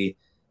community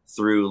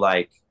through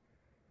like,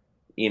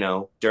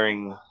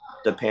 during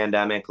the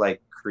pandemic,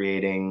 like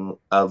creating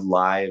a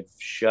live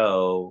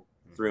show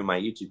through Mm-hmm. my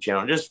YouTube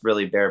channel, just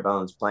really bare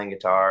bones, playing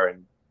guitar and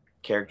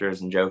Right.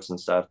 characters and jokes and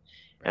stuff.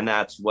 And Right.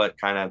 that's what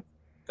kind of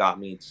got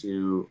me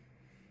to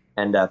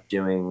end up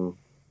doing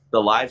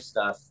the live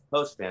stuff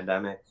post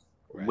pandemic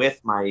Right. with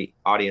my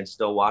audience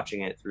still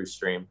watching it through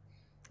stream.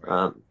 Right.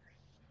 Um,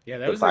 Yeah,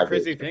 that the was the 5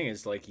 days. crazy thing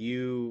is like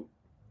you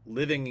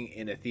living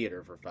in a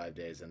theater for 5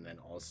 days and then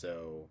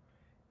also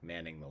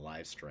manning the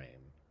live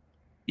stream.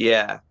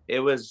 Yeah, it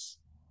was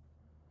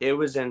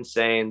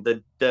insane.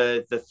 The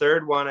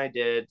third one I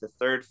did, the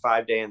third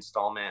 5 day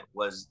installment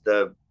was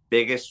the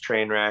biggest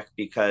train wreck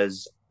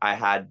because I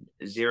had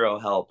zero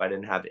help. I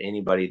didn't have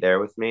anybody there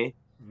with me.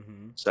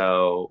 Mm-hmm.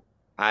 So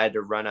I had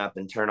to run up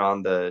and turn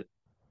on the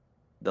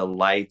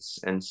lights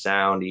and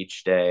sound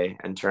each day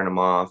and turn them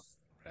off,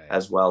 Right.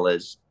 as well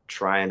as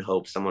try and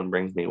hope someone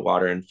brings me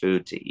water and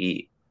food to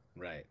eat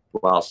Right.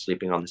 while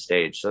sleeping on the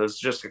stage. So it's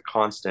just a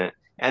constant.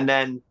 And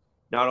then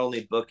not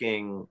only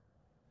booking,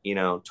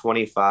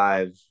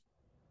 25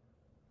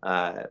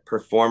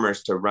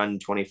 performers to run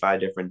 25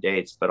 different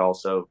dates, but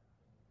also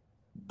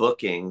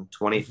booking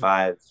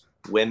 25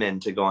 women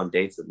to go on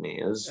dates with me.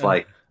 It was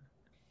like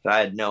I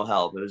had no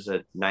help. It was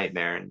a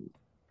nightmare and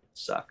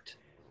sucked.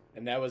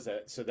 And that was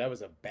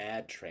a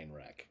bad train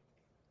wreck.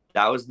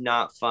 That was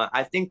not fun.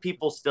 I think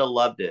people still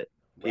loved it.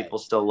 Right. People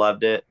still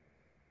loved it.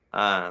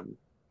 Um,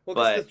 Well,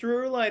 because the but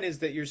through line is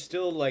that you're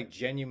still like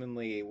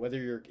genuinely, whether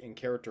you're in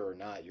character or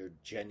not, you're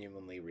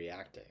genuinely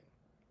reacting.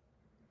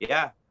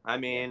 yeah, I Yeah.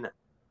 mean,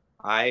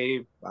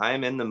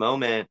 I'm in the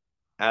moment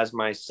as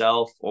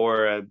myself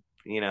or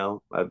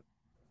a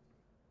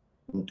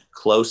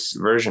close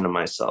version of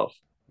myself.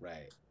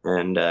 Right.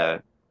 And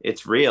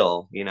it's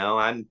real.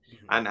 Mm-hmm.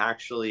 I'm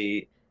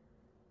actually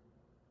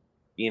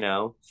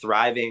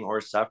thriving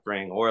or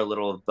suffering or a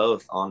little of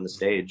both on the Mm-hmm.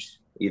 stage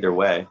either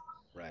Right. way.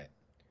 Right.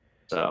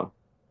 So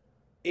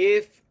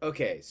If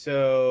okay,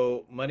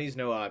 so money's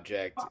no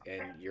object,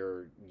 and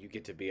you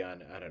get to be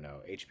on I don't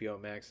know HBO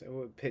Max.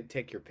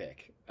 Take your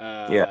pick.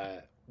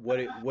 yeah.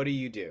 What do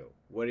you do?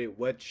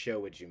 What show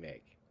would you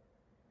make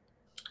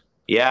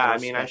Yeah, or I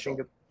mean, special?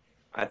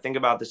 I think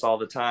about this all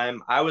the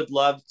time. I would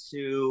love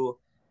to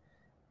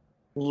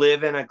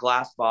live in a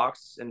glass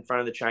box in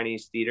front of the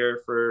Chinese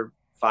theater for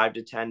 5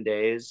 to 10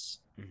 days,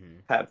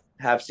 Mm-hmm.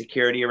 have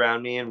security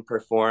around me and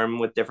perform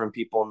with different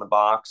people in the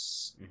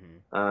box,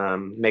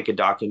 Mm-hmm. make a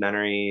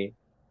documentary,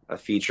 a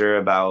feature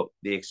about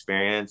the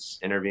experience,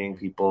 interviewing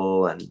Mm-hmm.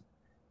 people and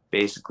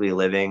basically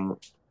living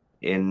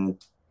in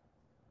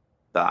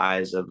the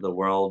eyes of the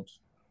world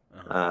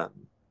Uh-huh. um,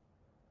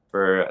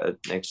 for an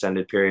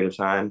extended period of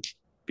time.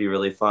 Be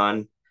really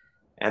fun.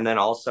 And then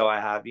also I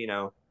have,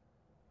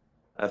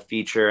 a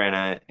feature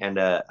and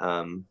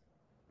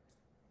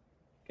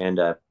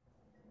a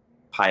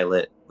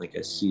pilot, like a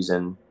Mm-hmm.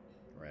 season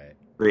Right.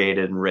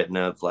 created and written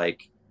of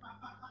like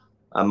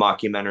a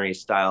mockumentary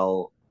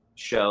style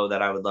show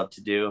that I would love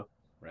to do.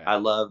 Right. I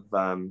love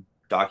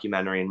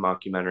documentary and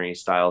mockumentary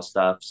style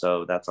stuff,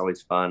 so that's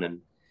always fun. And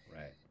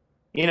Right.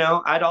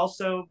 I'd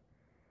also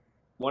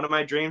one of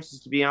my dreams is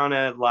to be on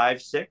a live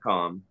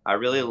sitcom. I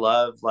really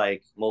love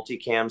like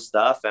multicam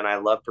stuff, and I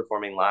love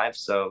performing live.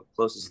 So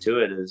closest to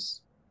it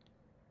is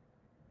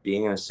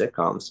being in a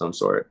sitcom of some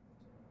sort.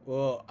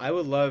 Well, I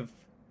would love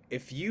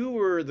if you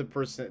were the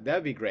person.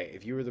 That'd be great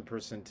if you were the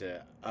person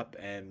to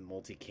upend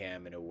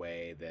multicam in a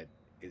way that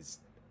is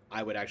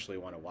I would actually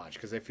want to watch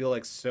because I feel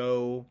like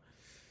so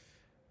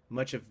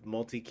much of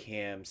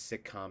multicam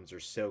sitcoms are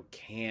so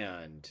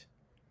canned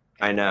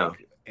I and know.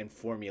 and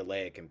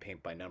formulaic and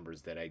paint by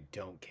numbers that I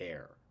don't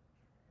care.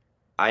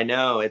 I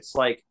know. It's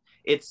like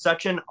it's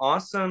such an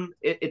awesome.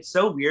 It's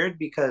so weird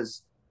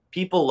because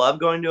people love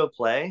going to a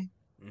play,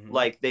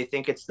 like they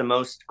think it's the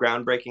most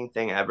groundbreaking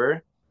thing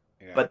ever.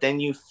 Yeah. But then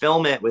you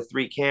film it with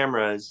 3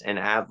 cameras and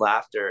add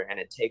laughter, and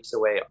it takes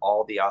away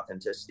all the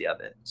authenticity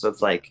of it. So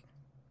it's like,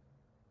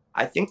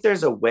 I think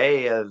there's a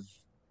way of,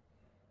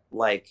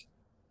 like,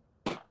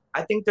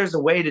 I think there's a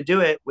way to do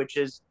it, which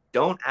is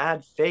don't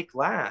add fake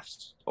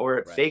laughs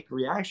or fake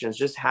reactions.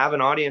 Just have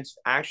an audience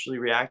actually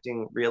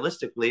reacting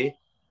realistically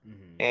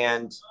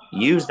and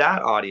use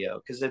that audio.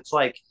 Because it's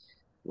like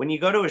when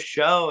you go to a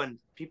show and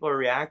people are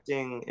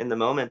reacting in the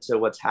moment to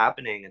what's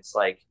happening, it's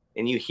like,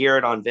 and you hear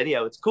it on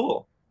video, it's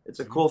cool. It's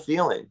a cool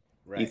feeling.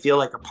 You feel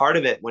like a part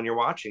of it when you're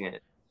watching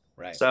it.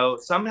 Right. So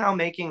somehow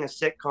making a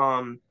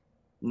sitcom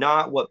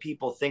not what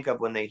people think of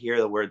when they hear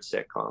the word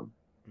sitcom.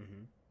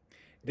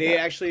 They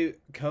actually,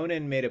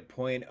 Conan made a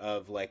point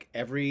of like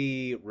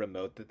every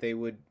remote that they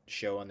would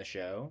show on the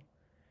show,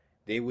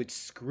 they would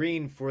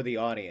screen for the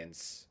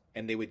audience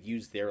and they would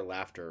use their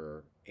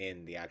laughter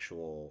in the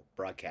actual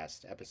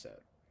broadcast episode.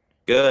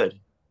 Good.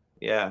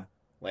 Yeah.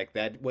 Like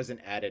that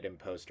wasn't added in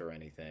post or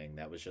anything.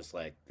 That was just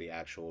like the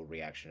actual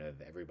reaction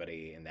of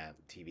everybody in that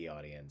TV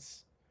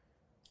audience.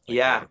 Like,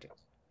 yeah.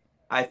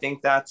 I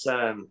think that's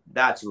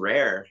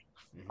rare.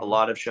 A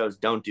lot of shows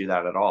don't do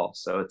that at all.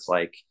 So it's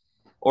like,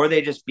 or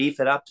they just beef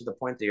it up to the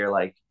point that you're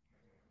like,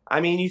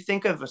 I mean, you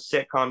think of a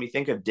sitcom, you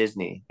think of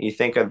Disney, you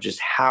think of just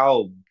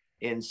how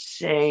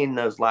insane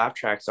those laugh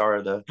tracks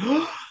are. The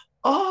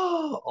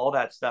oh, all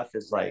that stuff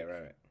is like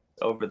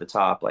over the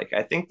top. Like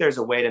I think there's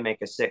a way to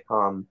make a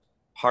sitcom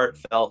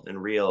heartfelt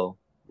and real,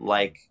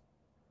 like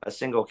a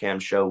single cam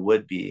show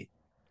would be,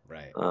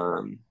 right?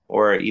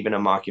 Or even a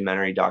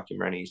documentary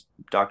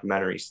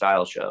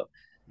style show,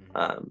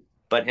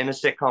 but in a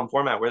sitcom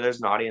format where there's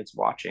an audience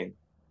watching.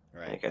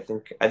 Right.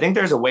 Like I think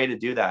there's a way to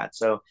do that.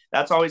 So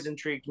that's always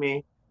intrigued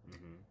me.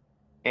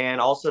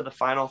 And also the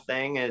final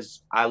thing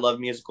is I love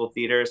musical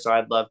theater, so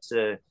I'd love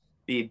to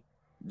be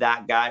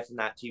that guy from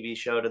that TV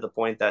show to the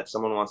point that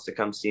someone wants to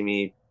come see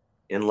me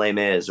in Les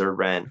Mis or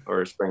Rent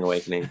or Spring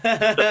Awakening. It'd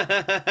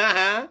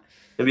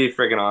be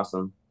freaking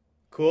awesome.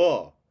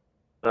 Cool.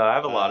 So I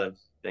have a lot of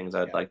things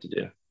I'd like to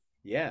do.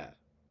 Yeah,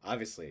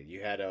 obviously you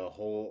had a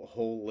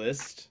whole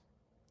list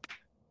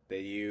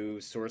that you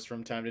source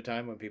from time to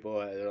time when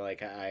people are like,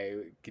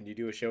 can you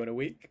do a show in a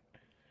week?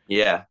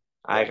 Yeah.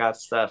 I got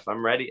stuff.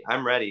 I'm ready.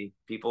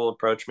 People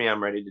approach me.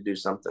 I'm ready to do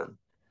something.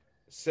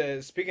 So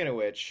speaking of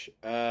which,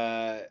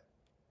 anyway,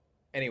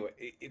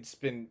 it's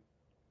been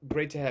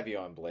great to have you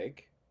on,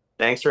 Blake.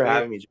 Thanks for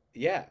having me.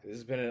 Yeah, this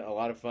has been a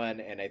lot of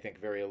fun and I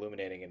think very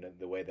illuminating in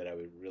the way that I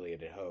would really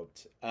had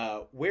hoped.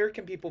 Where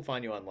can people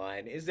find you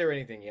online? Is there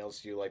anything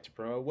else you like to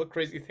promote? What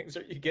crazy things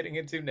are you getting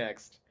into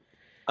next?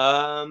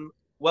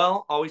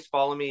 Well, always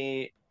follow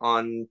me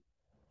on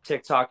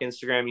TikTok,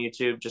 Instagram,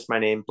 YouTube, just my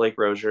name, Blake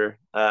Rozier.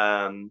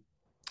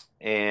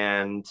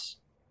 And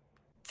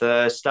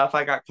the stuff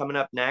I got coming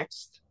up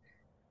next,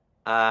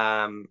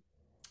 I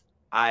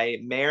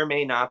may or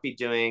may not be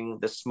doing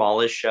the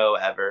smallest show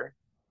ever.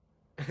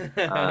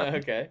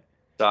 Okay.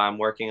 So I'm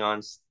working on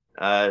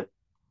a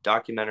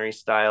documentary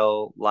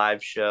style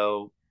live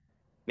show,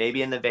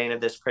 maybe in the vein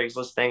of this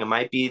Craigslist thing. It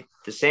might be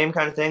the same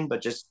kind of thing,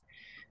 but just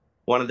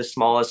one of the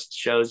smallest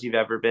shows you've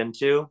ever been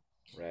to.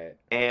 Right.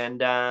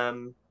 And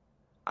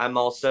I'm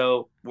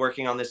also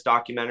working on this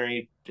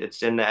documentary.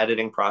 It's in the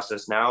editing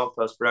process now,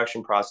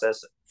 post-production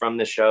process from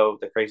the show,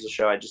 the Craigslist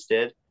show I just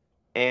did.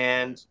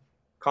 And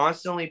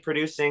constantly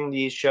producing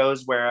these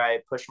shows where I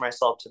push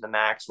myself to the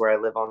max, where I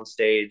live on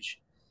stage,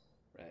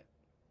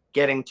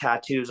 getting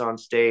tattoos on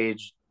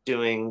stage,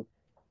 getting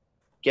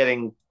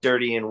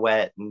dirty and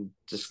wet and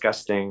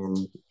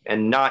disgusting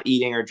and not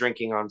eating or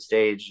drinking on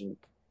stage and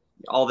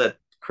all the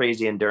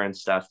crazy endurance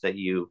stuff that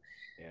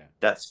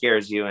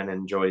scares you and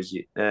enjoys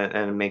you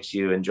and makes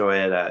you enjoy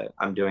it.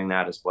 I'm doing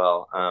that as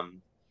well.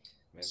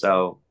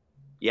 So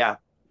yeah,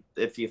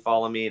 if you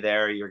follow me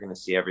there, you're going to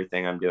see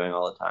everything I'm doing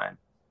all the time.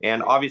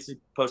 And obviously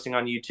posting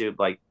on YouTube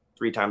like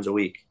 3 times a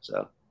week.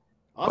 So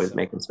always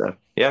making stuff.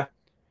 Yeah.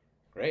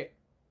 Great.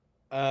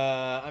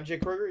 I'm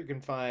Jake Kroger. You can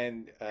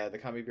find the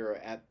Comedy Bureau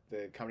at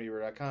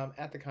thecomedybureau.com,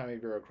 at the Comedy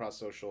Bureau across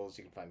socials.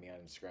 You can find me on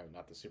Instagram,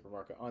 Not the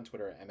Supermarket, on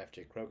Twitter,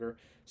 MFJ Kroger.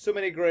 So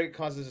many great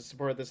causes to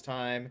support this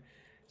time.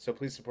 So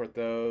please support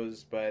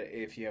those. But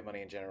if you have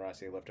money and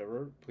generosity left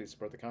over, please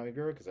support the Comedy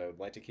Bureau because I would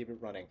like to keep it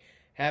running.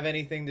 Have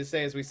anything to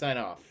say as we sign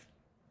off?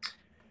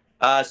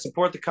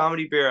 Support the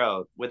Comedy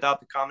Bureau.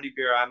 Without the Comedy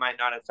Bureau, I might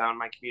not have found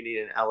my community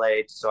in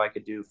LA so I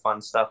could do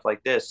fun stuff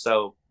like this.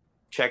 So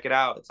check it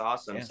out. It's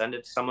awesome. Yeah. Send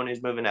it to someone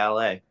who's moving to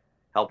LA.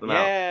 Help them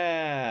out.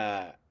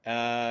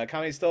 Yeah.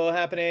 Comedy's still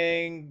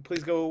happening.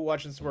 Please go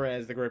watch and support,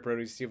 as the great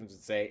Brody Stevens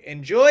would say.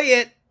 Enjoy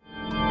it!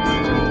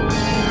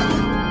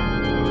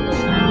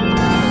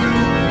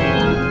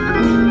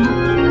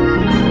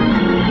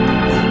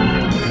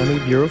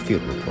 Comedy Bureau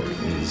Field Report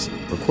is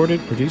recorded,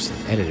 produced,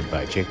 and edited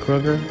by Jake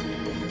Kroger.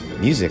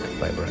 Music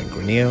by Brian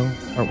Granillo.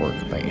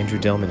 Artwork by Andrew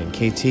Delman and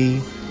KT.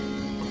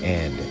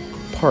 And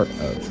part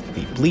of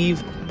the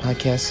Believe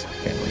podcast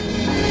family.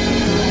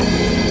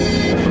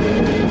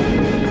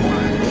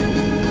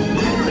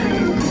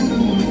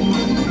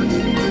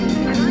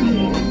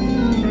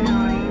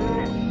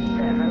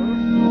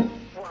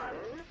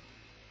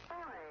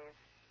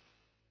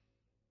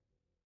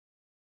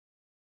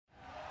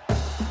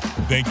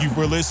 Thank you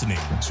for listening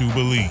to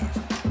Believe.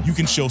 You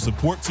can show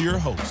support to your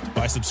host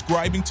by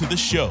subscribing to the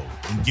show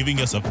and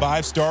giving us a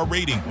 5-star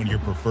rating on your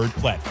preferred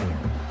platform.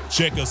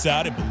 Check us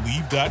out at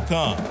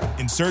Believe.com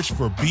and search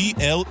for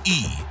BLEAV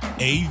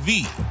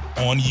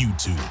on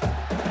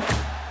YouTube.